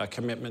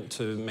commitment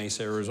to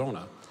Mesa,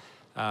 Arizona.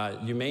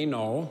 You may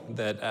know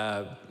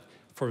that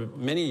for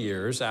many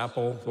years,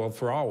 Apple, well,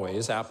 for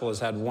always, Apple has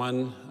had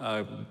one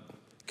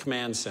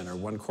command center,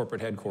 one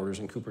corporate headquarters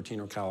in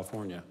Cupertino,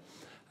 California.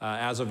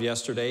 As of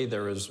yesterday,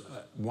 there is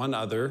one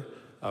other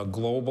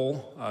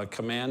global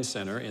command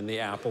center in the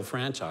Apple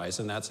franchise,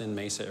 and that's in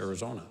Mesa,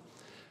 Arizona.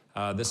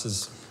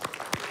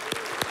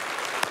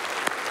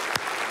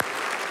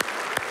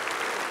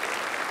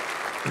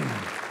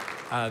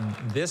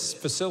 This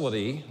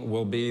facility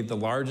will be the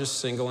largest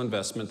single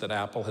investment that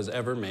Apple has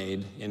ever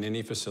made in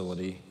any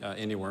facility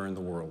anywhere in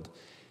the world.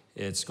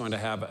 It's going to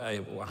have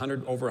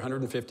over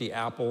 150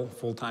 Apple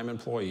full-time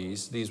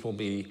employees. These will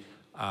be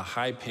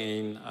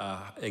high-paying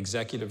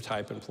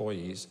executive-type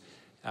employees,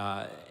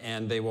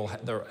 and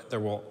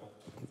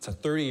it's a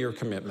 30-year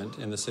commitment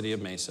in the city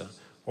of Mesa.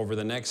 Over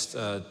the next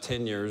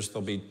 10 years,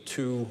 there'll be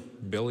 $2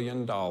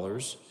 billion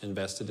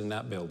invested in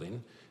that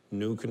building,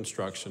 new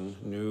construction,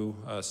 new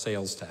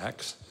sales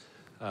tax,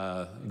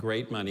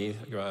 great money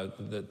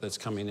that's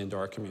coming into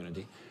our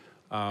community.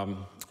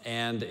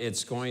 And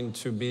it's going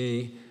to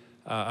be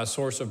a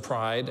source of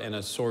pride and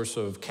a source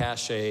of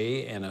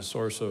cachet and a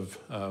source of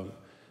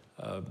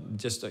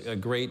just a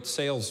great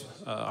sales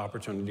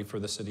opportunity for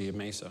the city of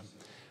Mesa.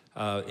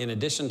 In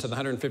addition to the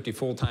 150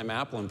 full-time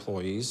Apple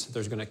employees,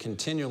 there's going to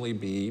continually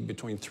be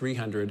between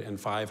 300 and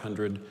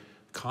 500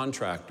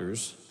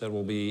 contractors that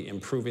will be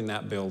improving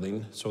that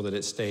building so that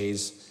it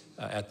stays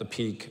at the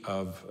peak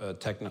of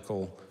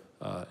technical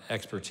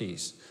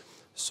expertise.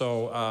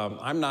 So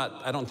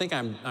I don't think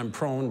I'm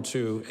prone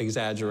to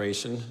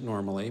exaggeration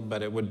normally,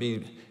 but it would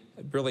be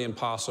really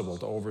impossible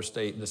to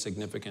overstate the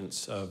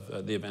significance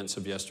of the events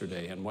of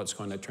yesterday and what's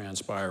going to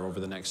transpire over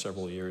the next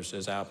several years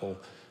as Apple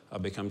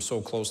becomes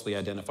so closely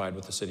identified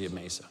with the city of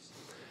Mesa.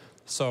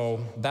 So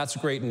that's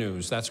great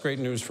news. That's great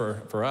news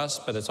for us,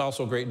 but it's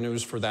also great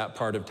news for that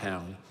part of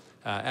town.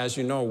 As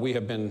you know, we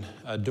have been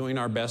doing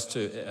our best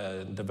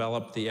to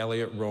develop the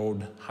Elliott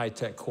Road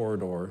high-tech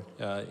corridor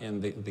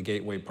in the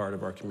gateway part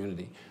of our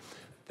community.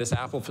 This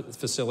Apple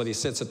facility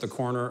sits at the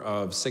corner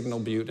of Signal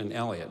Butte and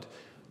Elliott,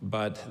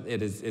 but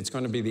it's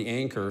going to be the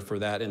anchor for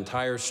that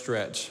entire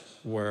stretch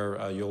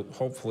where you'll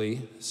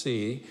hopefully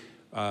see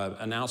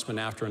announcement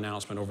after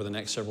announcement over the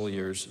next several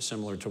years,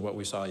 similar to what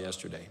we saw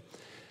yesterday.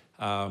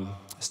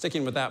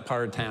 Sticking with that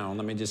part of town,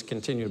 let me just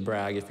continue to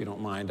brag, if you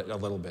don't mind, a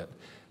little bit.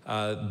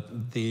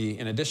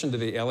 In addition to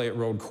the Elliott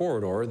Road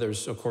corridor,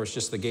 there's, of course,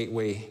 just the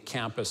Gateway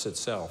campus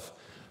itself.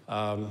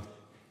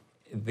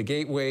 The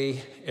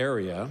Gateway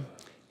area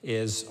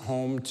is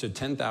home to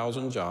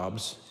 10,000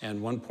 jobs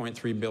and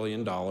 $1.3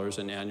 billion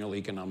in annual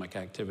economic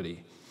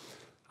activity.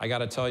 I got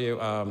to tell you,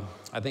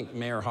 I think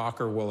Mayor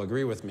Hawker will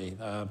agree with me.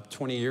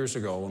 20 years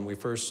ago, when we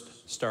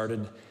first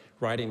started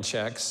writing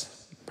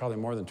checks, probably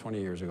more than 20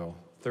 years ago,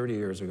 30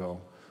 years ago,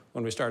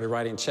 when we started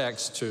writing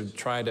checks to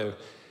try to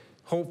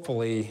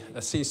hopefully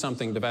see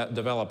something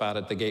develop out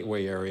at the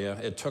Gateway area,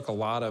 it took a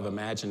lot of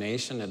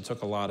imagination, it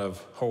took a lot of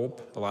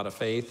hope, a lot of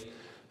faith,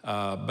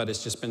 but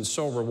it's just been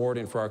so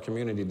rewarding for our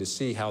community to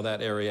see how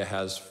that area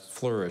has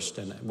flourished,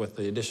 and with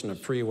the addition of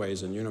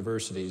freeways and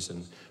universities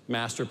and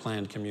master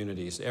planned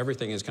communities,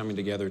 everything is coming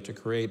together to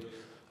create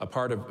a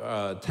part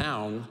of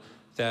town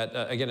that,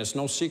 again, it's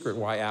no secret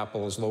why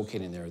Apple is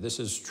locating there. This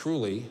is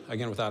truly,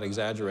 again, without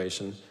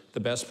exaggeration, the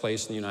best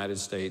place in the United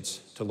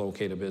States to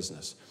locate a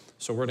business.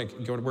 So we're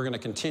going to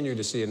continue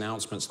to see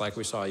announcements like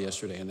we saw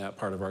yesterday in that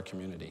part of our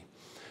community.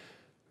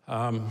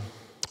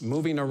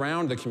 Moving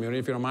around the community,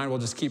 if you don't mind, we'll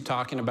just keep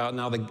talking about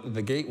now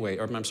the Gateway,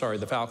 or I'm sorry,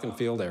 the Falcon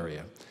Field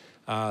area.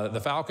 The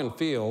Falcon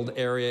Field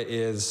area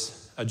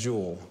is a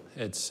jewel.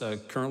 It's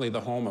currently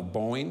the home of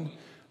Boeing,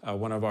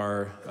 one of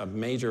our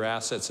major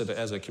assets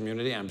as a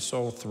community. I'm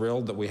so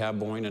thrilled that we have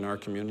Boeing in our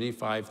community,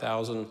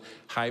 5,000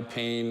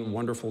 high-paying,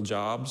 wonderful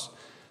jobs.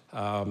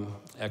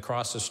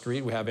 Across the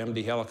street, we have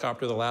MD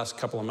Helicopter. The last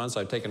couple of months,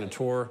 I've taken a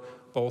tour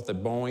both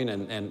at Boeing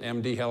and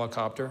MD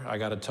Helicopter. I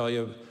got to tell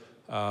you,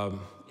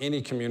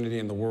 any community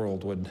in the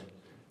world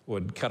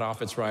would cut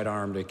off its right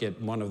arm to get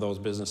one of those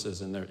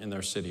businesses in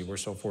their city. We're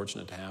so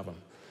fortunate to have them.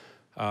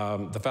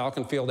 The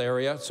Falcon Field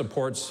area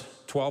supports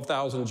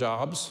 12,000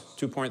 jobs,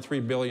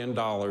 $2.3 billion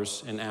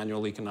in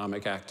annual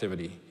economic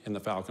activity in the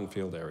Falcon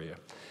Field area.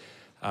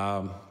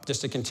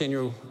 Just to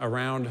continue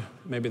around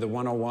maybe the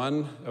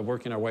 101,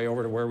 working our way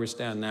over to where we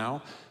stand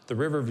now, the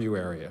Riverview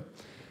area.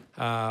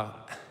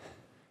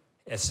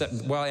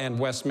 And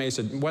West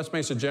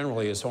Mesa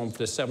generally is home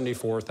to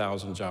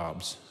 74,000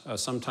 jobs.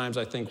 Sometimes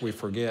I think we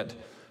forget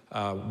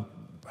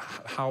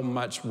how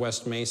much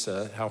West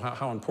Mesa,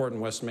 how important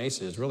West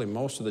Mesa is. Really,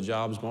 most of the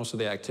jobs, most of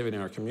the activity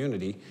in our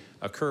community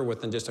occur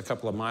within just a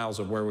couple of miles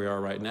of where we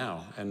are right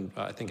now. And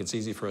I think it's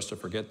easy for us to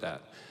forget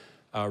that.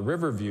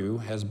 Riverview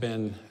has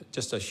been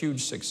just a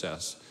huge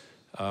success.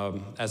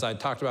 As I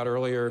talked about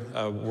earlier,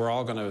 we're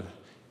all going to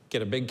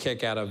get a big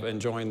kick out of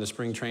enjoying the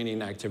spring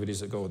training activities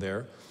that go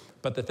there.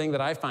 But the thing that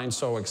I find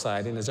so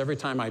exciting is every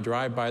time I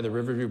drive by the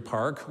Riverview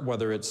Park,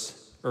 whether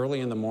it's early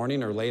in the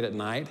morning or late at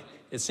night,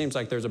 it seems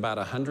like there's about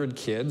 100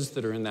 kids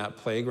that are in that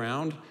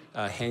playground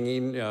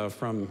hanging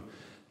from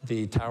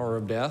the Tower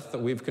of Death that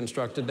we've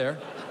constructed there.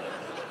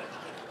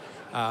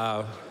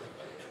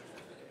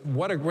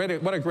 What a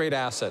great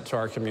asset to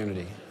our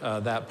community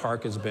that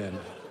park has been.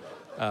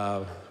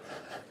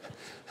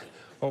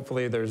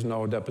 Hopefully there's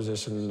no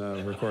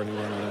deposition recording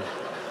going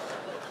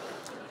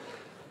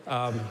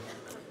on there.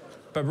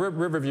 But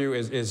Riverview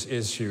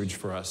is huge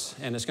for us,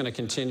 and it's going to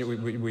continue.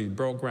 We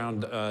broke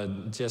ground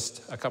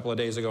just a couple of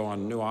days ago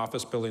on new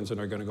office buildings that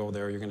are going to go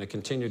there. You're going to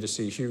continue to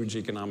see huge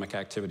economic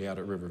activity out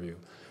at Riverview.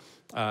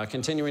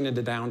 Continuing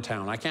into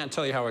downtown, I can't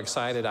tell you how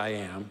excited I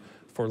am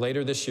for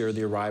later this year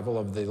the arrival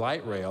of the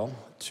light rail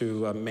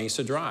to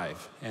Mesa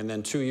Drive. And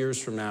then 2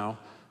 years from now,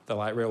 the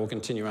light rail will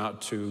continue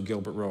out to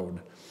Gilbert Road.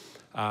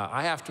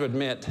 I have to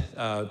admit,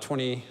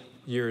 20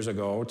 years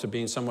ago, to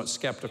being somewhat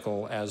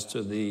skeptical as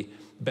to the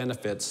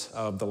benefits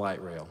of the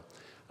light rail.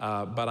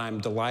 But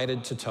I'm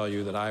delighted to tell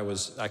you that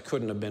I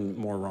couldn't have been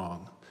more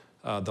wrong.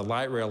 The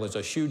light rail is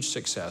a huge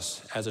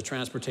success. As a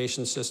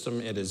transportation system,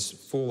 it is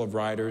full of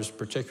riders,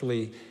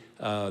 particularly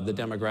the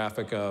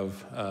demographic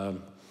of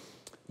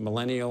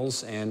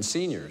millennials and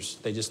seniors.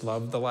 They just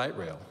love the light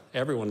rail.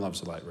 Everyone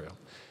loves the light rail.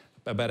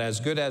 But as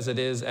good as it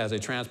is as a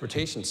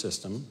transportation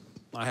system,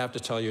 I have to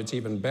tell you it's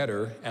even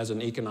better as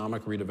an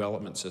economic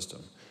redevelopment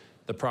system.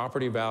 The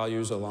property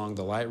values along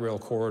the light rail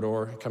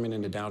corridor coming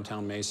into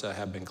downtown Mesa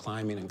have been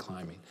climbing and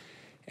climbing.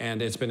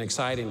 And it's been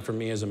exciting for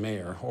me as a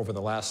mayor over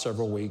the last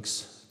several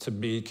weeks to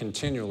be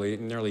continually,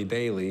 nearly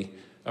daily,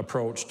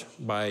 approached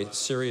by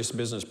serious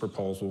business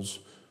proposals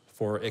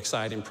for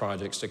exciting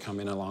projects to come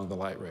in along the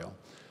light rail.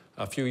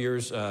 A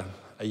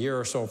year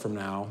or so from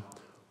now,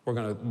 we're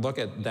going to look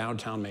at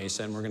downtown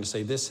Mesa and we're going to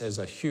say this is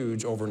a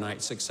huge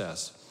overnight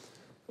success.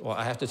 Well,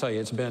 I have to tell you,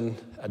 it's been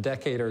a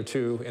decade or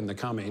two in the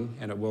coming,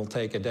 and it will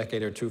take a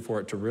decade or two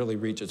for it to really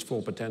reach its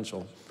full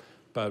potential.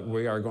 But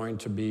we are going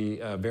to be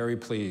very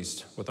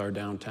pleased with our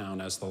downtown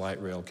as the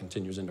light rail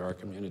continues into our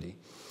community.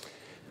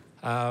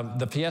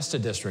 The Fiesta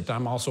District,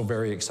 I'm also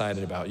very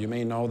excited about. You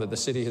may know that the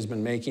city has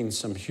been making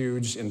some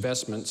huge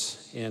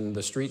investments in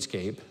the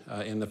streetscape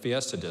in the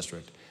Fiesta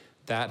District.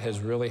 That has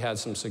really had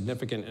some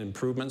significant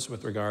improvements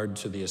with regard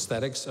to the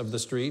aesthetics of the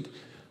street.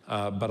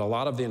 But a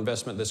lot of the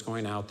investment that's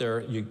going out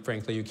there,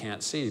 frankly, you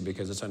can't see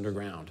because it's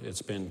underground.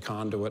 It's been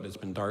conduit, it's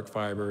been dark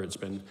fiber, it's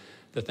been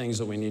the things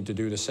that we need to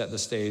do to set the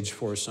stage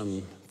for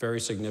some very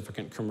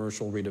significant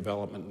commercial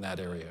redevelopment in that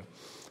area.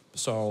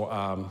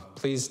 So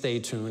please stay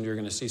tuned. You're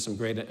going to see some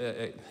great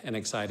and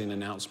exciting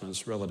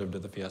announcements relative to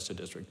the Fiesta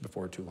District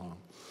before too long.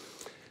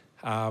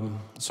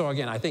 So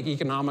again, I think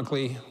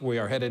economically we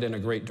are headed in a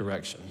great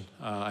direction.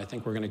 I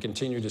think we're going to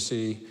continue to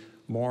see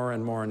more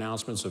and more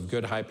announcements of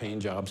good high-paying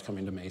jobs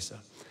coming to Mesa.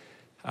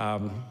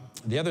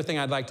 The other thing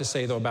I'd like to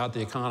say, though, about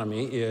the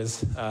economy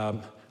is,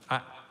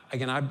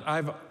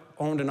 I've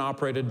owned and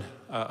operated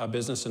a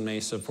business in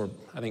Mesa for,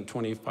 I think,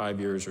 25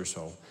 years or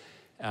so.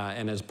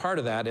 And as part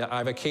of that,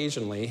 I've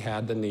occasionally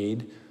had the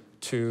need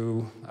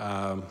to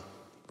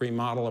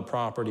remodel a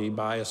property,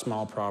 buy a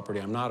small property.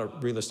 I'm not a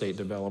real estate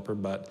developer,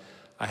 but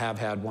I have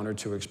had one or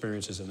two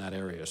experiences in that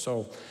area.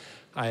 So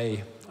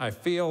I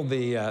feel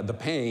the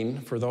pain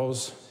for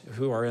those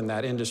who are in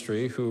that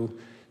industry, who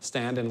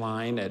stand in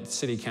line at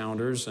city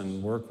counters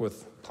and work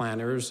with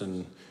planners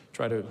and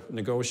try to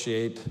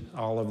negotiate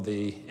all of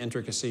the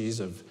intricacies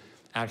of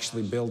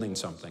actually building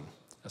something.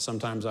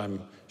 Sometimes I'm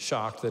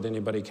shocked that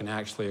anybody can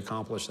actually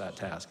accomplish that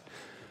task.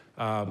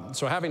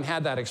 So having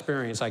had that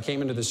experience, I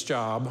came into this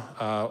job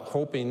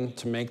hoping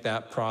to make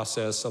that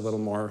process a little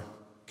more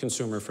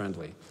consumer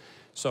friendly.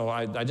 So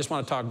I just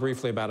want to talk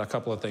briefly about a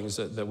couple of things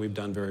that we've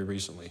done very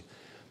recently.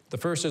 The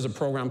first is a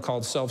program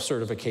called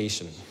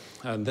self-certification.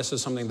 And this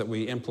is something that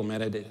we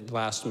implemented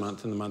last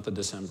month in the month of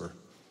December.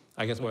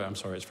 I'm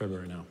sorry, it's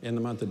February now, in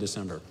the month of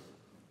December.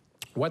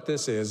 What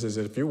this is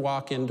that if you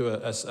walk into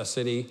a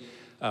city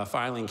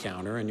filing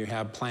counter and you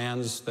have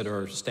plans that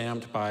are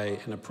stamped by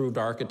an approved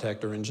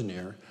architect or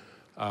engineer,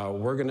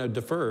 we're going to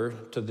defer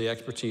to the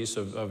expertise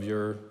of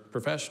your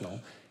professional,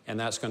 and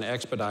that's going to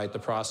expedite the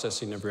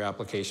processing of your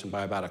application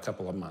by about a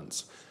couple of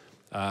months.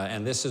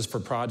 And this is for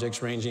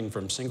projects ranging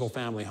from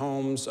single-family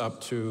homes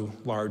up to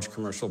large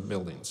commercial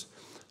buildings.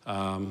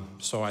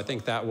 So I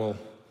think that will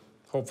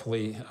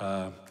hopefully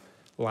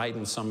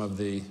lighten some of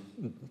the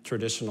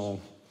traditional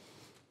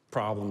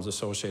problems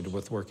associated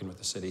with working with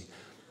the city.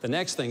 The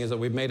next thing is that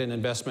we've made an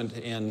investment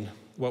in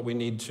what we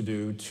need to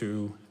do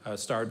to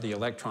start the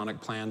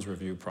electronic plans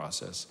review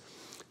process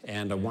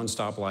and a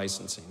one-stop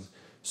licensing.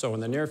 So in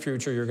the near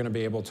future, you're going to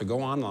be able to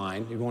go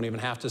online. You won't even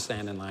have to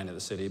stand in line at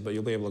the city, but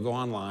you'll be able to go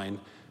online,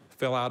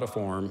 fill out a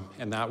form,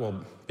 and that will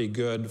be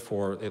good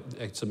for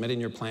submitting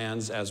your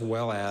plans as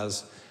well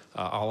as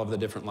all of the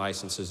different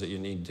licenses that you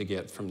need to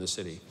get from the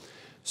city.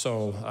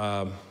 So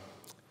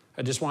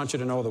I just want you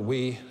to know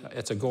that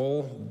it's a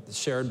goal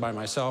shared by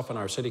myself and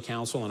our city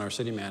council and our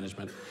city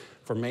management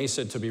for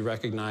Mesa to be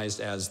recognized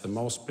as the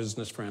most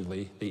business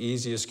friendly, the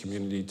easiest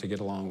community to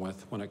get along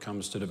with when it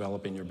comes to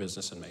developing your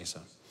business in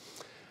Mesa.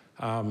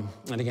 And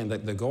again,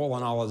 the goal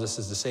on all of this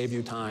is to save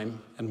you time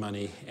and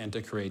money and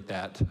to create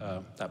that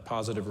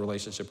positive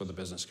relationship with the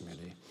business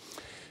community.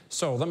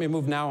 So let me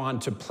move now on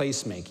to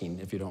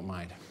placemaking, if you don't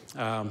mind.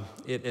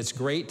 It's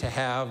great to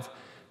have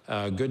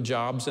good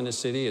jobs in a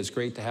city. It's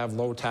great to have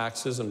low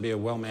taxes and be a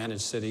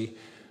well-managed city.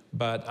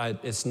 But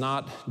it's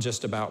not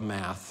just about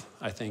math,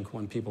 I think,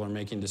 when people are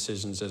making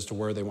decisions as to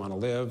where they want to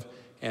live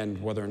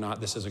and whether or not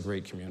this is a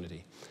great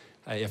community.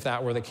 If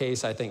that were the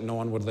case, I think no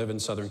one would live in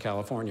Southern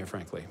California,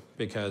 frankly,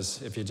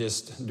 because if you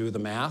just do the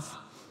math,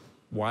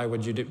 why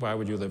would you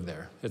live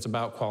there? It's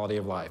about quality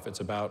of life.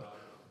 It's about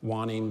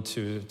wanting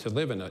to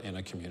live in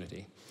a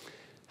community.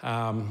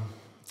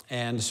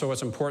 And so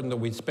it's important that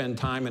we spend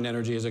time and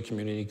energy as a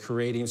community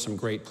creating some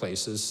great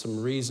places,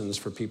 some reasons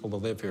for people to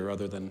live here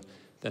other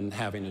than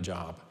having a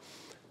job.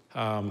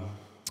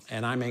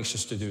 And I'm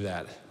anxious to do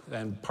that.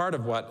 And part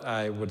of what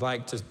I would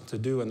like to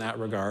do in that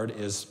regard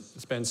is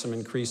spend some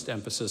increased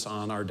emphasis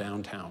on our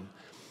downtown.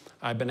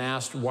 I've been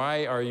asked,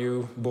 why are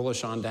you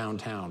bullish on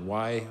downtown?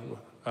 Why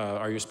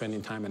are you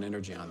spending time and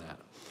energy on that?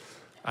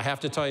 I have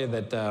to tell you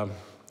that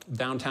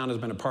downtown has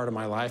been a part of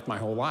my life my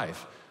whole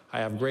life. I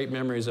have great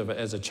memories of,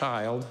 as a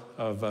child,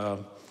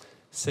 of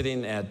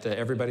sitting at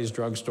everybody's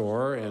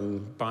drugstore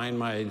and buying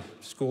my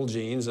school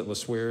jeans at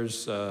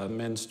LeSueur's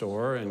men's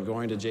store and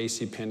going to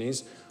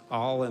JCPenney's,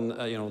 all in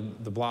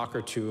the block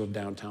or two of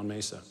downtown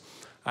Mesa.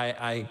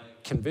 I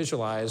can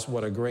visualize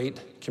what a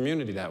great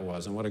community that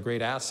was and what a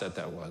great asset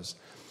that was.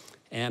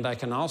 And I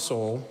can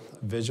also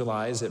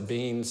visualize it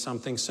being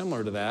something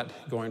similar to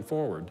that going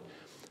forward.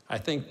 I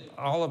think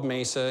all of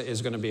Mesa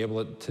is going to be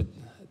able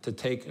to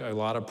take a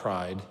lot of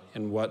pride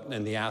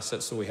in the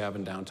assets that we have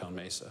in downtown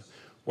Mesa.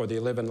 Whether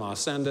you live in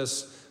Los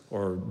Andes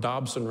or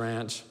Dobson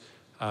Ranch,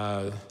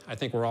 I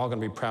think we're all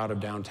going to be proud of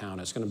downtown.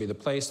 It's going to be the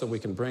place that we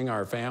can bring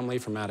our family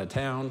from out of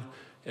town.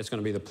 It's going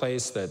to be the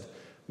place that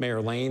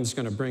Mayor Lane's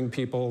going to bring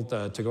people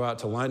to go out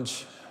to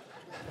lunch.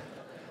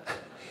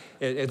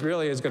 It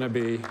really is going to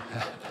be,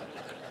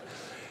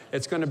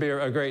 it's going to be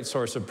a great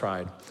source of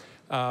pride.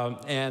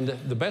 And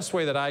the best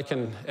way that I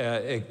can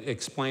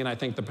explain, I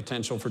think, the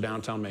potential for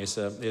downtown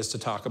Mesa is to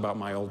talk about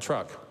my old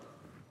truck.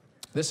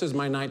 This is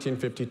my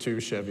 1952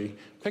 Chevy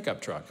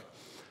pickup truck.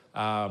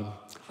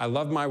 I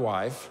love my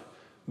wife,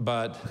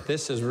 but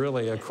this is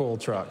really a cool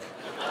truck,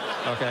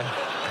 okay?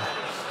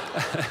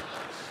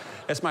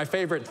 It's my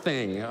favorite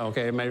thing,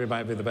 okay? Maybe it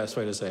might be the best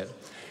way to say it.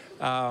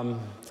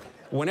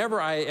 Whenever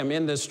I am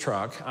in this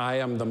truck, I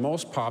am the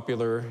most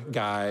popular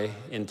guy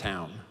in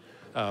town.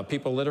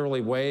 People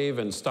literally wave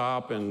and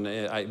stop, and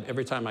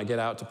every time I get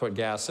out to put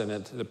gas in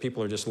it, the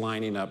people are just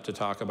lining up to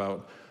talk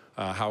about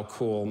how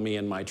cool me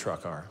and my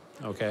truck are,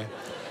 okay?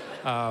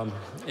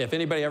 If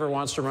anybody ever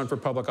wants to run for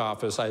public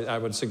office, I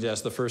would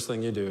suggest the first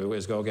thing you do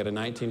is go get a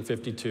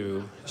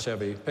 1952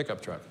 Chevy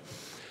pickup truck.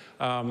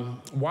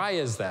 Why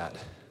is that?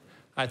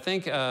 I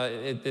think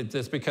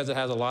it's because it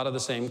has a lot of the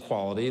same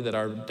quality that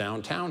our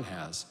downtown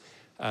has.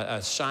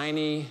 A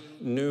shiny,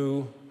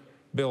 new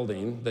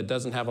building that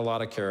doesn't have a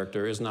lot of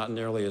character is not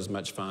nearly as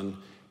much fun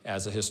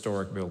as a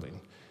historic building.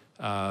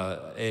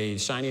 A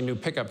shiny new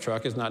pickup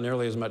truck is not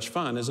nearly as much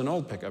fun as an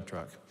old pickup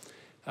truck.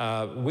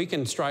 We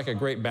can strike a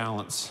great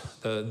balance.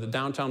 The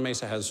downtown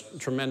Mesa has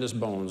tremendous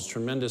bones,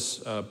 tremendous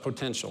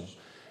potential,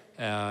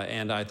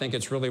 and I think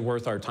it's really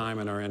worth our time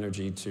and our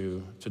energy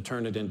to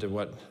turn it into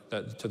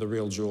to the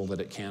real jewel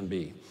that it can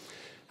be.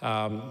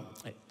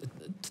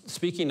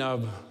 Speaking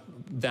of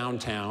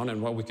downtown and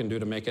what we can do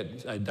to make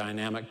it a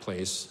dynamic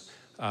place,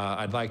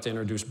 I'd like to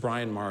introduce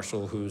Brian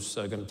Marshall, who's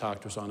going to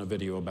talk to us on a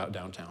video about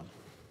downtown.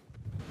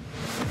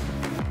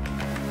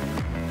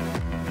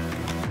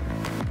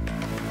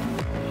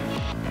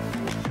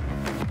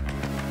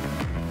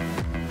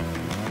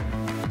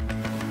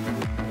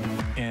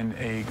 In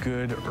a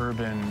good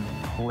urban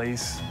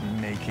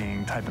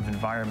place-making type of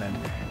environment,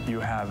 you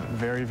have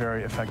very,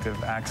 very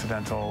effective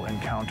accidental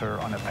encounter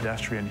on a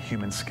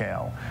pedestrian-human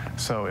scale.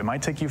 So it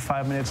might take you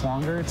 5 minutes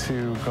longer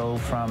to go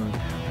from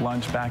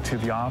lunch back to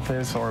the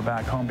office or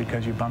back home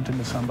because you bumped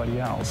into somebody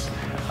else.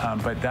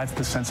 But that's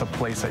the sense of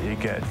place that you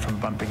get from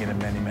bumping into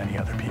many, many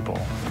other people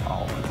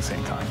all at the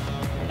same time.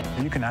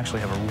 You can actually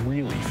have a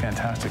really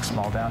fantastic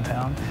small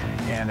downtown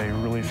and a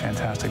really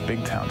fantastic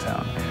big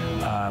downtown.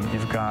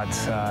 You've got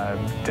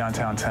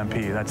downtown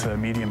Tempe, that's a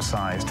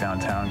medium-sized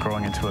downtown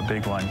growing into a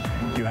big one.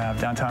 You have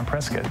downtown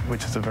Prescott,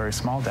 which is a very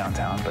small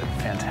downtown, but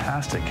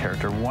fantastic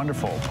character,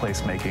 wonderful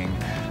place-making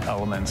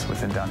elements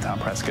within downtown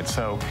Prescott.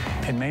 So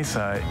in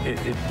Mesa,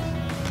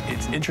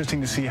 it's interesting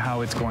to see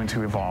how it's going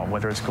to evolve,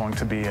 whether it's going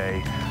to be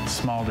a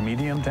small to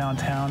medium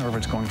downtown or if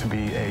it's going to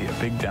be a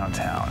big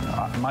downtown.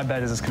 My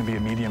bet is it's going to be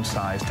a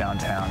medium-sized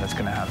downtown that's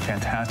going to have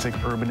fantastic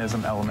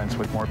urbanism elements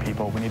with more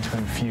people. We need to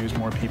infuse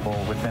more people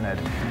within it,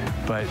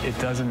 but it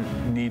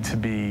doesn't need to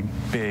be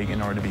big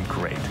in order to be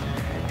great.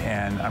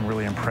 And I'm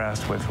really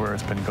impressed with where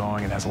it's been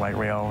going. It has light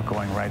rail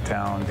going right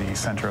down the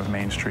center of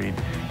Main Street.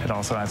 It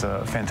also has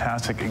a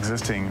fantastic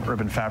existing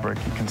urban fabric.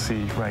 You can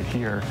see right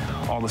here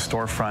all the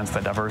storefronts,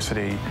 the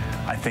diversity.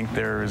 I think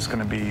there's going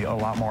to be a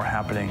lot more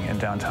happening in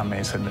downtown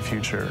Mesa in the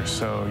future.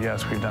 So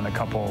yes, we've done a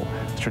couple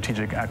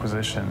strategic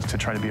acquisitions to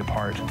try to be a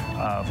part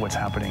of what's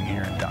happening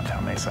here in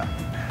downtown Mesa.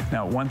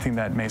 Now, one thing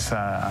that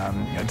Mesa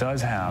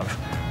does have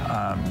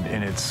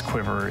in its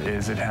quiver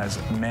is it has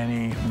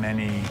many,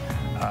 many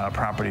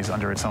properties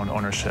under its own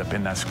ownership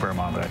in that square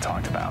mile that I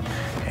talked about.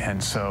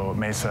 And so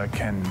Mesa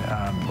can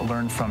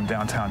learn from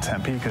downtown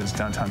Tempe, because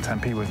downtown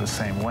Tempe was the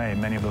same way.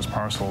 Many of those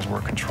parcels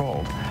were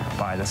controlled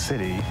by the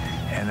city,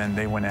 and then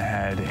they went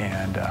ahead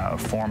and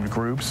formed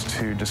groups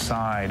to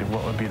decide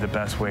what would be the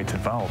best way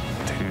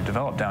to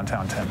develop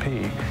downtown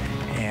Tempe.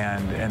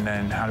 and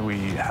then how do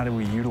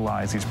we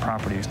utilize these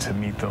properties to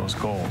meet those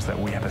goals that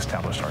we have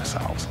established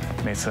ourselves.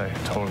 Mesa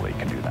totally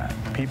can do that.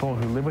 People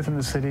who live within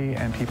the city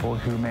and people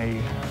who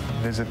may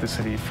visit the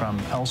city from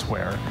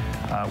elsewhere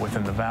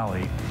within the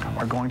valley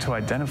are going to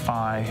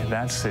identify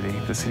that city,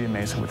 the city of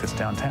Mesa, with its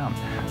downtown.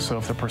 So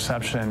if the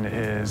perception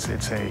is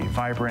it's a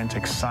vibrant,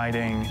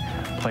 exciting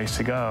place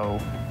to go,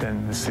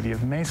 then the city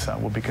of Mesa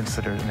will be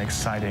considered an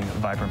exciting,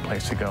 vibrant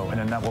place to go. And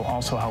then that will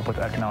also help with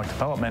economic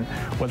development,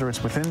 whether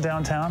it's within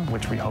downtown,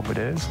 which we hope it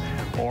is,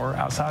 or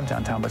outside of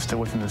downtown, but still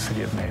within the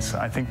city of Mesa.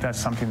 I think that's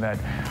something that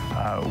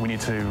we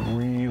need to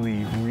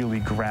really, really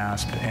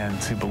grasp and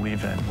to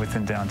believe in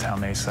within downtown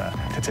Mesa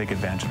to take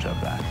advantage of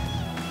that.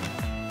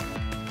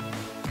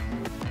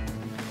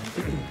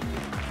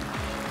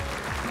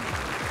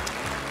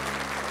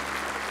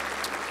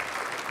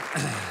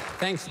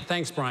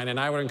 Thanks, Brian. And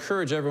I would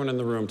encourage everyone in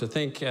the room to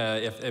think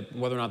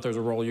whether or not there's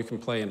a role you can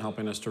play in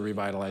helping us to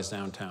revitalize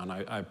downtown.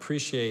 I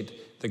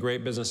appreciate the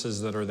great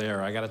businesses that are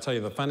there. I got to tell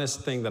you, the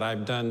funnest thing that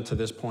I've done to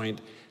this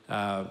point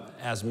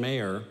as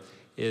mayor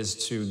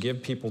is to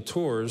give people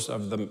tours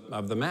of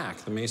the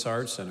MAC, the Mesa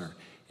Arts Center.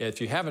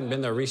 If you haven't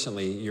been there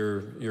recently,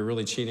 you're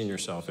really cheating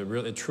yourself.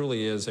 It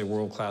truly is a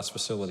world-class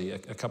facility. A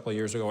couple of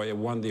years ago, it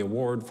won the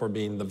award for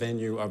being the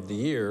venue of the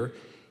year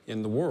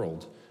in the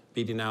world,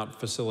 beating out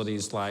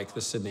facilities like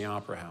the Sydney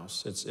Opera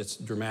House. It's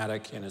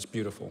dramatic and it's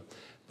beautiful.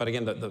 But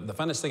again, the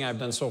funnest thing I've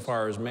done so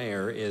far as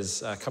mayor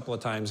is a couple of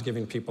times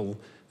giving people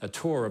a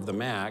tour of the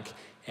MAC,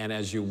 and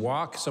as you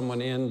walk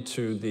someone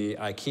into the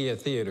IKEA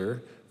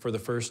theater for the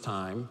first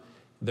time,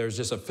 there's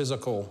just a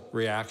physical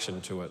reaction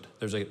to it.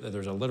 There's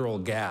a literal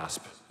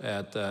gasp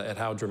at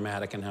how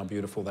dramatic and how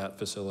beautiful that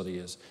facility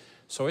is.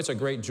 So it's a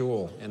great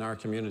jewel in our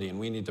community, and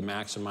we need to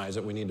maximize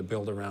it. We need to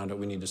build around it.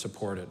 We need to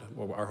support it.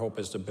 Well, our hope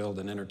is to build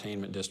an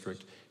entertainment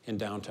district in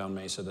downtown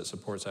Mesa that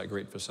supports that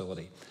great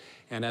facility.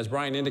 And as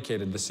Brian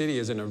indicated, the city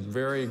is in a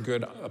very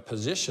good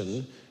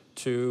position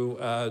to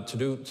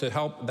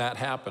help that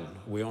happen.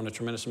 We own a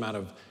tremendous amount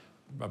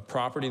of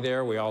property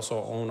there. We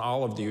also own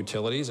all of the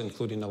utilities,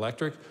 including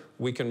electric.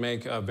 We can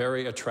make a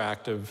very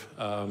attractive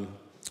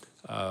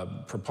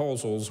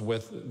proposals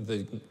with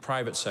the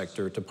private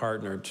sector to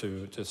partner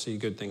to see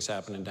good things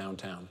happen in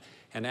downtown.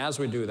 And as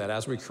we do that,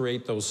 as we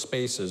create those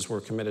spaces,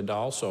 we're committed to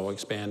also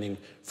expanding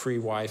free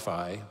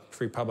Wi-Fi,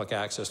 free public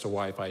access to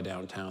Wi-Fi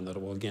downtown that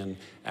will, again,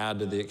 add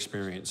to the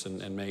experience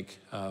and make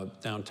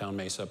downtown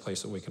Mesa a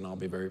place that we can all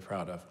be very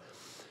proud of.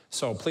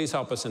 So please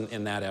help us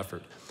in that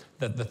effort.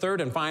 The third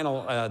and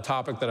final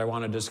topic that I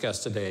want to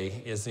discuss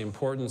today is the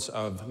importance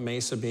of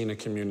Mesa being a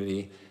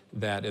community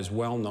that is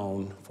well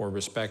known for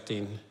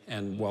respecting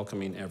and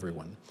welcoming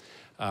everyone.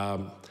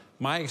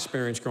 My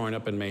experience growing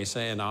up in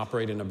Mesa and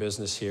operating a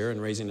business here and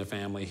raising a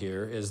family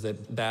here is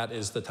that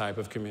is the type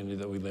of community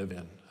that we live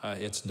in.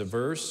 It's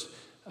diverse,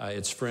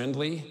 it's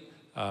friendly,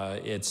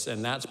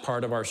 and that's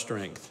part of our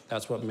strength.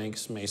 That's what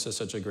makes Mesa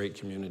such a great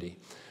community.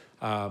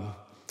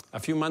 A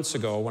few months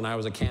ago, when I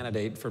was a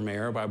candidate for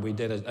mayor, we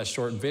did a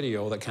short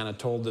video that kind of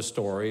told the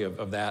story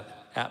of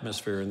that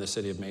atmosphere in the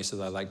city of Mesa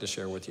that I'd like to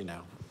share with you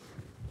now.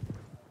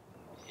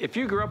 If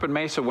you grew up in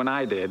Mesa when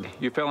I did,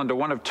 you fell into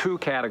one of two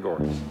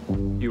categories.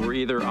 You were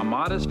either a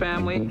Mata's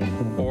family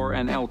or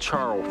an El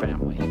Charro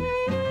family.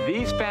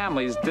 These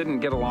families didn't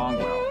get along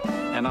well,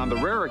 and on the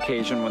rare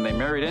occasion when they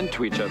married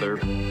into each other,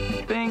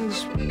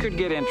 things could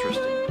get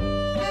interesting.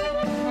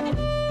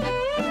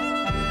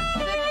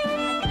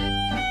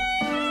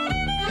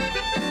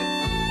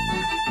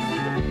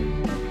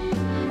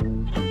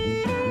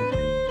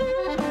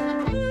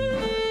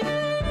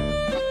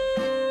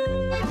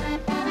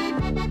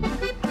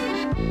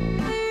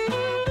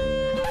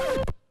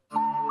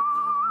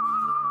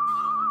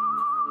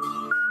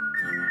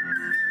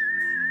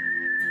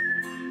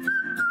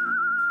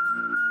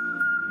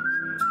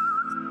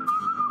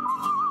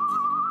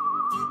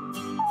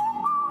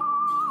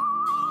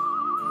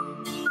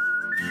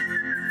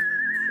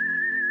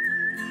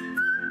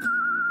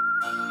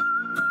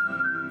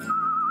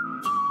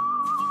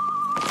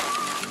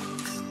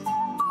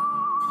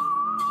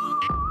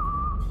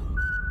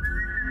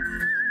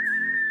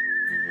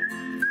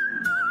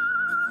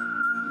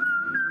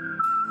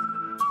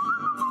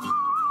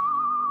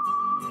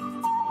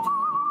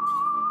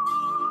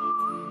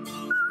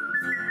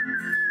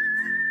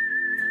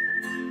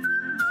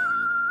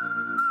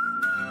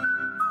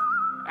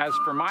 As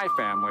for my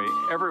family,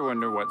 everyone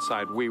knew what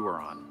side we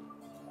were on.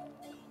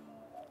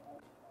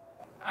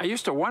 I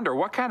used to wonder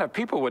what kind of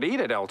people would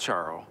eat at El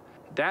Charro.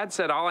 Dad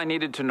said all I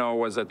needed to know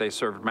was that they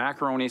served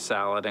macaroni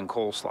salad and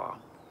coleslaw.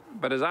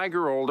 But as I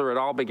grew older, it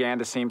all began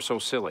to seem so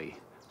silly.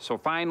 So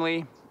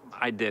finally,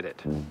 I did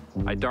it.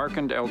 I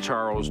darkened El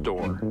Charro's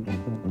door.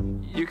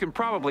 You can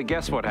probably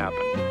guess what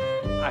happened.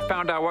 I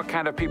found out what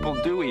kind of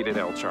people do eat at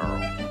El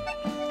Charro.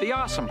 The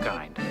awesome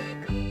kind.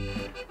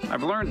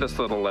 I've learned this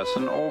little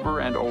lesson over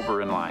and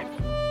over in life.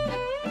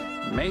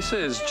 Mesa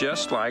is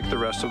just like the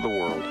rest of the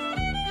world.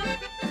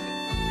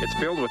 It's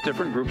filled with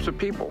different groups of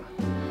people,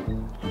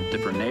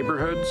 different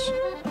neighborhoods,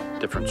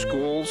 different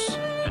schools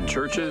and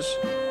churches,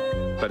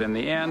 But in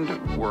the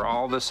end, we're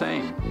all the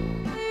same.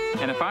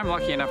 And if I'm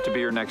lucky enough to be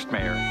your next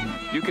mayor,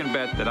 you can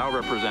bet that I'll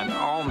represent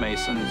all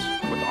Masons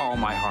with all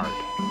my heart.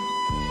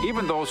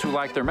 Even those who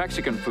like their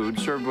Mexican food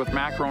served with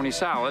macaroni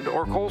salad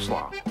or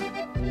coleslaw.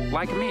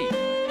 Like me.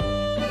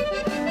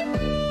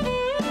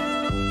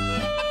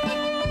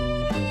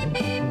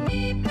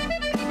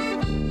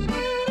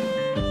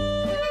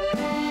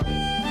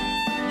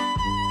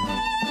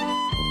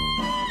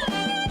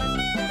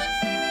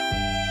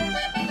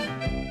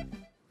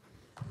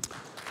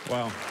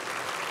 Wow.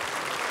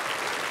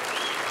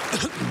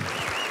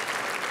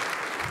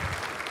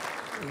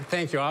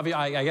 Thank you.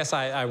 I guess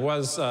I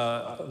was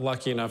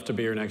lucky enough to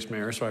be your next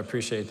mayor, so I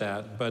appreciate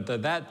that. But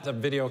that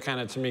video kind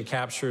of, to me,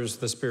 captures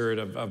the spirit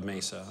of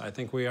Mesa. I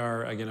think we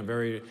are, again, a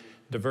very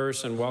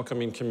diverse and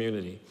welcoming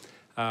community.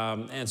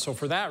 And so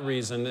for that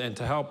reason, and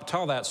to help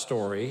tell that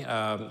story,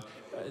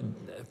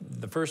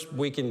 the first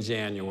week in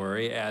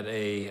January at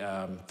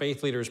a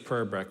Faith Leaders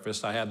Prayer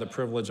Breakfast, I had the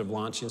privilege of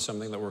launching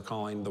something that we're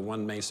calling the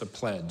One Mesa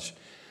Pledge.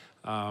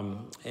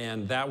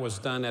 And that was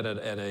done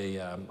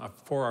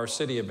for our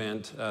city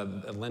event.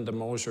 Linda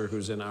Mosier,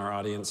 who's in our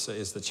audience,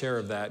 is the chair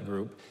of that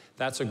group.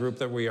 That's a group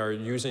that we are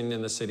using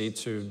in the city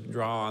to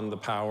draw on the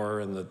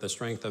power and the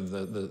strength of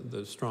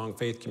the strong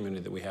faith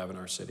community that we have in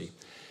our city.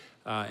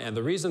 And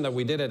the reason that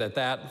we did it at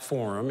that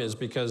forum is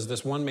because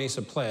this One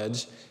Mesa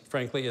Pledge,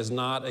 frankly, is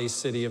not a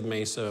City of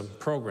Mesa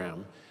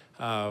program.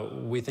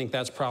 We think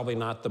that's probably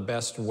not the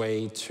best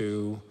way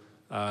to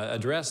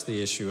address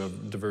the issue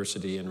of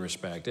diversity and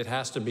respect. It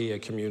has to be a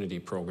community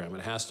program.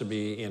 It has to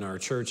be in our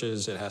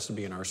churches. It has to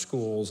be in our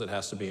schools. It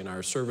has to be in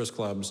our service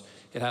clubs.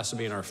 It has to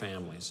be in our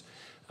families.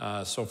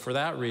 So for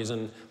that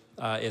reason,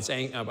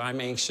 I'm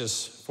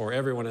anxious for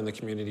everyone in the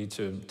community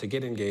to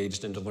get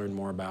engaged and to learn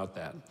more about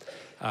that.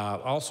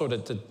 Also,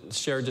 to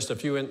share just a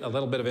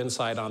little bit of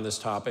insight on this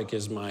topic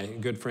is my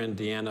good friend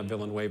Deanna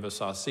Villanueva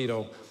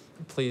Saucedo.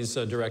 Please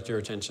direct your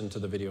attention to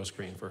the video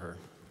screen for her.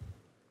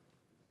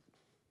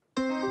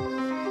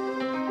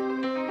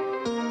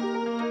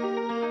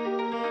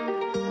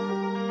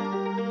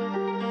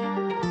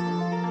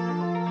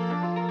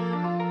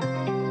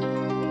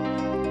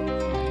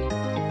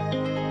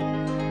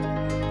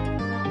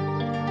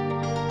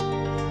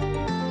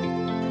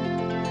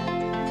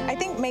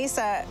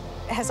 Mesa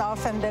has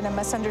often been a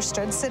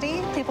misunderstood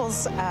city.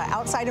 People's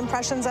outside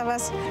impressions of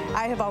us,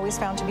 I have always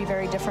found to be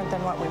very different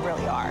than what we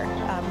really are.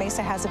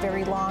 Mesa has a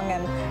very long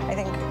and, I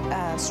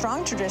think,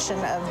 strong tradition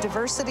of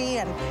diversity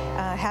and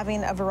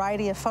having a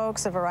variety of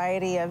folks, a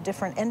variety of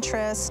different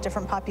interests,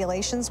 different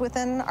populations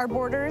within our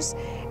borders,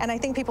 and I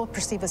think people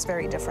perceive us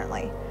very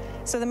differently.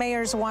 So the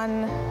mayor's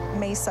One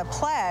Mesa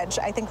Pledge,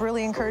 I think,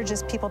 really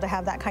encourages people to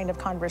have that kind of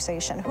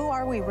conversation. Who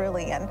are we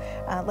really? And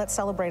let's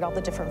celebrate all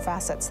the different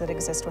facets that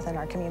exist within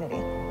our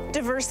community.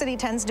 Diversity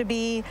tends to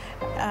be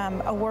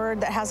a word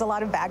that has a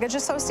lot of baggage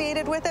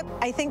associated with it.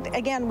 I think,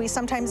 again, we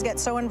sometimes get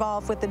so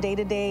involved with the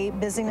day-to-day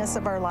busyness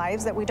of our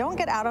lives that we don't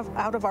get out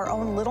of our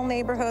own little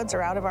neighborhoods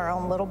or out of our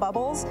own little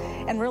bubbles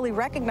and really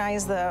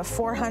recognize the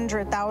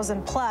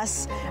 400,000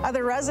 plus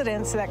other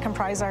residents that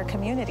comprise our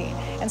community.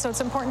 And so it's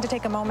important to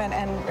take a moment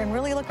and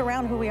really look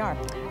around who we are.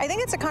 I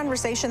think it's a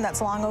conversation that's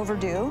long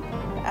overdue.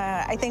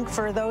 I think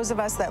for those of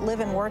us that live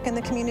and work in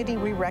the community,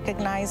 we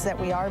recognize that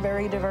we are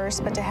very diverse,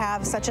 but to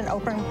have such an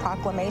open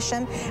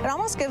proclamation, it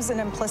almost gives an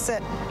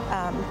implicit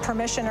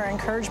permission or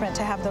encouragement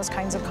to have those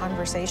kinds of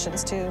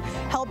conversations to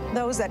help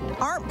those that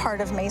aren't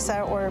part of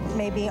Mesa or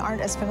maybe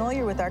aren't as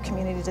familiar with our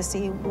community to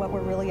see what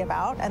we're really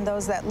about, and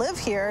those that live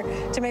here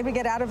to maybe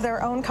get out of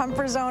their own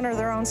comfort zone or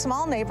their own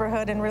small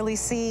neighborhood and really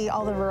see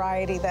all the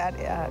variety that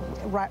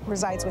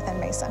resides within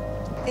Mesa.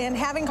 In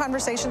having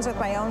conversations with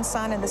my own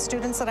son and the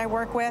students that I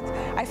work with,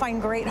 I find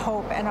great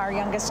hope in our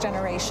youngest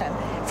generation.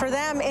 For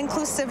them,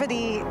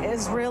 inclusivity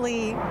is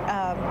really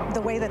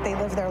the way that they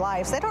live their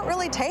lives. They don't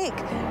really take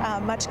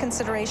much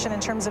consideration in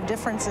terms of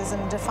differences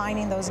and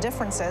defining those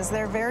differences.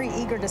 They're very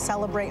eager to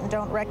celebrate and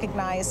don't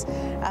recognize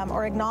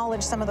or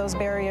acknowledge some of those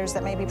barriers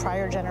that maybe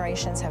prior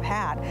generations have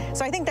had.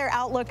 So I think their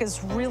outlook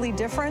is really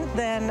different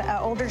than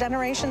older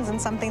generations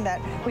and something that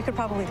we could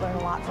probably learn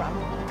a lot from.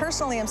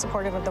 Personally, I'm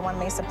supportive of the One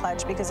Mesa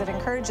Pledge because it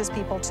encourages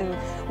people to,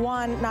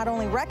 one, not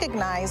only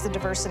recognize the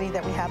diversity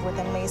that we have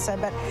within Mesa,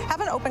 but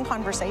have an open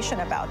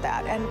conversation about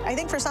that. And I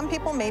think for some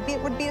people, maybe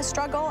it would be a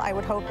struggle. I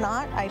would hope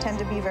not. I tend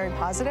to be very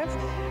positive,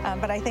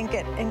 but I think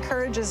it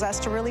encourages us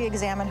to really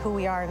examine who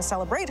we are and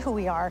celebrate who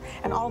we are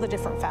and all the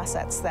different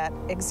facets that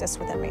exist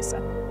within Mesa.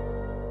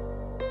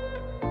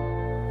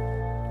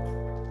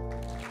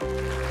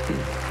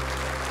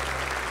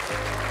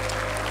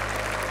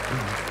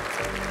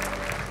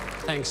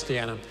 Thanks,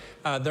 Deanna.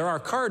 There are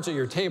cards at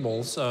your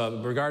tables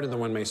regarding the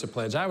One Mesa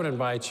Pledge. I would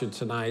invite you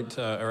tonight,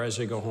 or as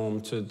you go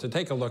home, to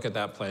take a look at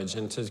that pledge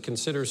and to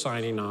consider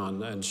signing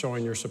on and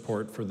showing your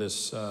support for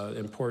this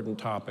important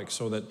topic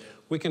so that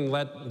we can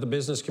let the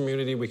business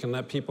community, we can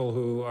let people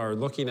who are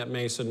looking at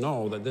Mesa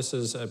know that this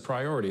is a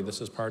priority.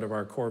 This is part of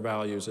our core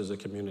values as a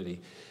community.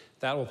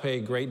 That will pay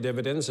great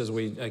dividends as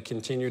we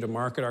continue to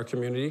market our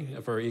community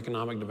for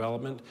economic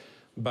development.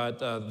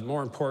 But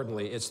more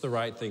importantly, it's the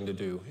right thing to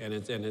do, and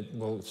it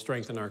will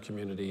strengthen our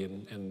community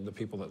and the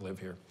people that live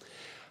here.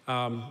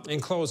 In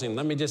closing,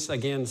 let me just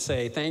again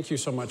say thank you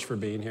so much for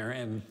being here,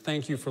 and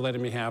thank you for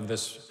letting me have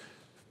this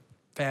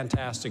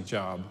fantastic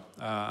job.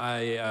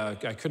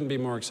 I couldn't be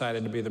more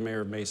excited to be the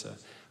mayor of Mesa.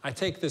 I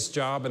take this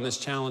job and this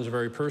challenge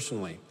very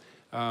personally.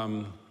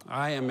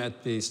 I am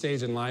at the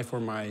stage in life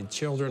where my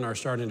children are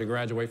starting to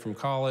graduate from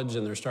college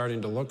and they're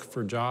starting to look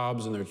for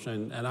jobs,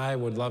 and I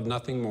would love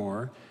nothing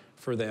more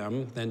for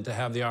them than to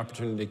have the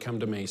opportunity to come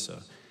to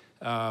Mesa.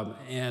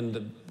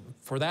 And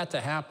for that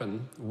to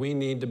happen, we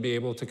need to be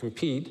able to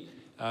compete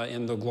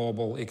in the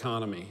global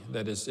economy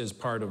that is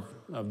part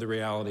of the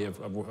reality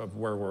of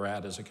where we're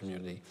at as a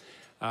community.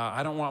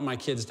 I don't want my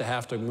kids to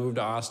have to move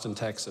to Austin,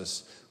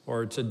 Texas,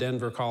 or to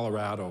Denver,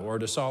 Colorado, or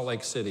to Salt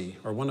Lake City,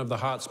 or one of the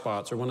hot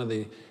spots, or one of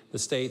the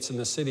states and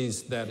the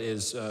cities that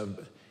is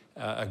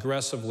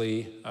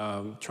aggressively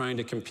trying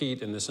to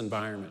compete in this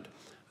environment.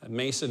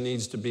 Mesa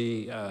needs to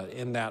be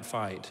in that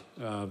fight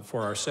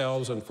for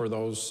ourselves and for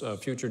those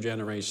future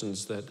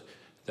generations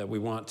that we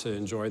want to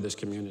enjoy this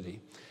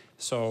community.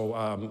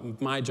 So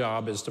my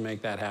job is to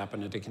make that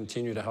happen and to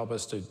continue to help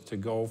us to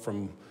go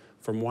from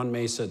one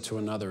Mesa to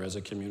another as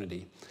a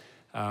community.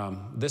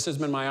 This has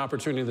been my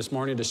opportunity this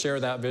morning to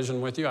share that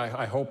vision with you.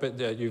 I hope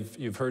that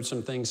you've heard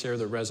some things here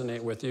that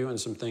resonate with you and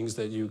some things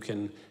that you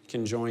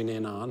can join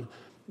in on.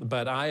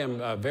 But I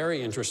am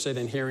very interested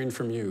in hearing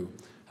from you.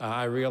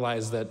 I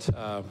realize that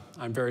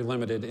I'm very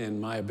limited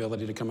in my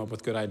ability to come up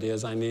with good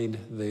ideas. I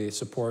need the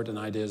support and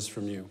ideas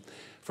from you.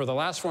 For the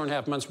last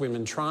 4.5 months, we've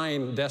been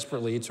trying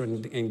desperately to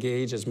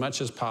engage as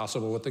much as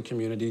possible with the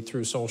community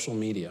through social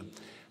media.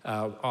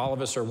 All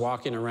of us are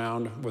walking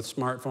around with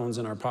smartphones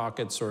in our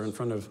pockets or in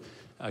front of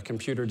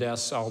computer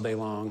desks all day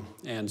long,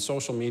 and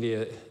social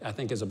media, I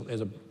think, is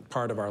a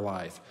part of our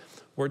life.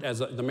 As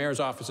the mayor's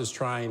office is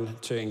trying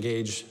to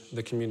engage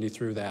the community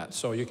through that.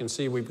 So you can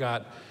see we've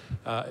got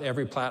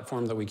every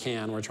platform that we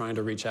can. We're trying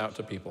to reach out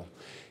to people.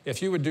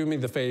 If you would do me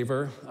the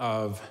favor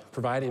of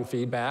providing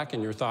feedback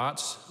and your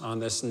thoughts on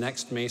this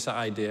Next Mesa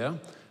idea,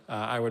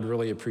 I would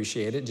really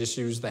appreciate it. Just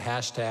use the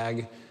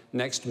hashtag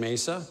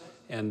 #NextMesa,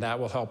 and that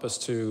will help us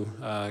to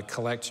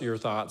collect your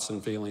thoughts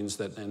and feelings,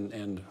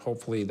 and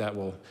hopefully that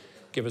will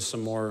give us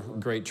some more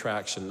great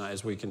traction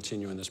as we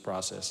continue in this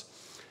process.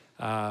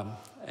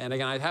 And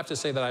again, I'd have to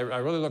say that I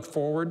really look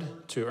forward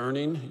to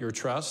earning your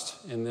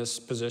trust in this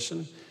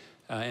position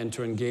and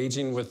to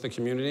engaging with the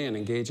community and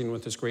engaging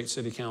with this great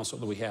city council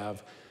that we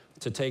have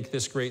to take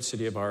this great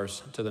city of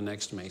ours to the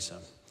next Mesa.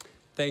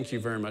 Thank you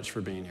very much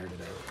for being here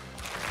today.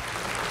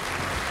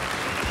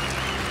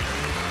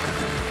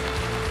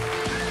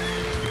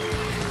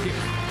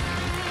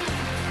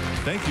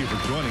 Thank you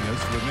for joining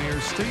us for the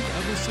Mayor's State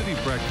of the City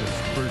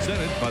Breakfast,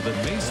 presented by the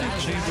Mesa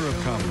Chamber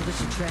of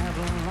Commerce.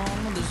 Travel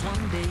along, there's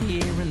one day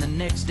here and the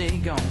next day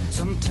gone.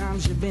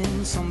 Sometimes you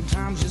bend,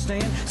 sometimes you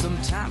stand,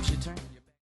 sometimes you turn.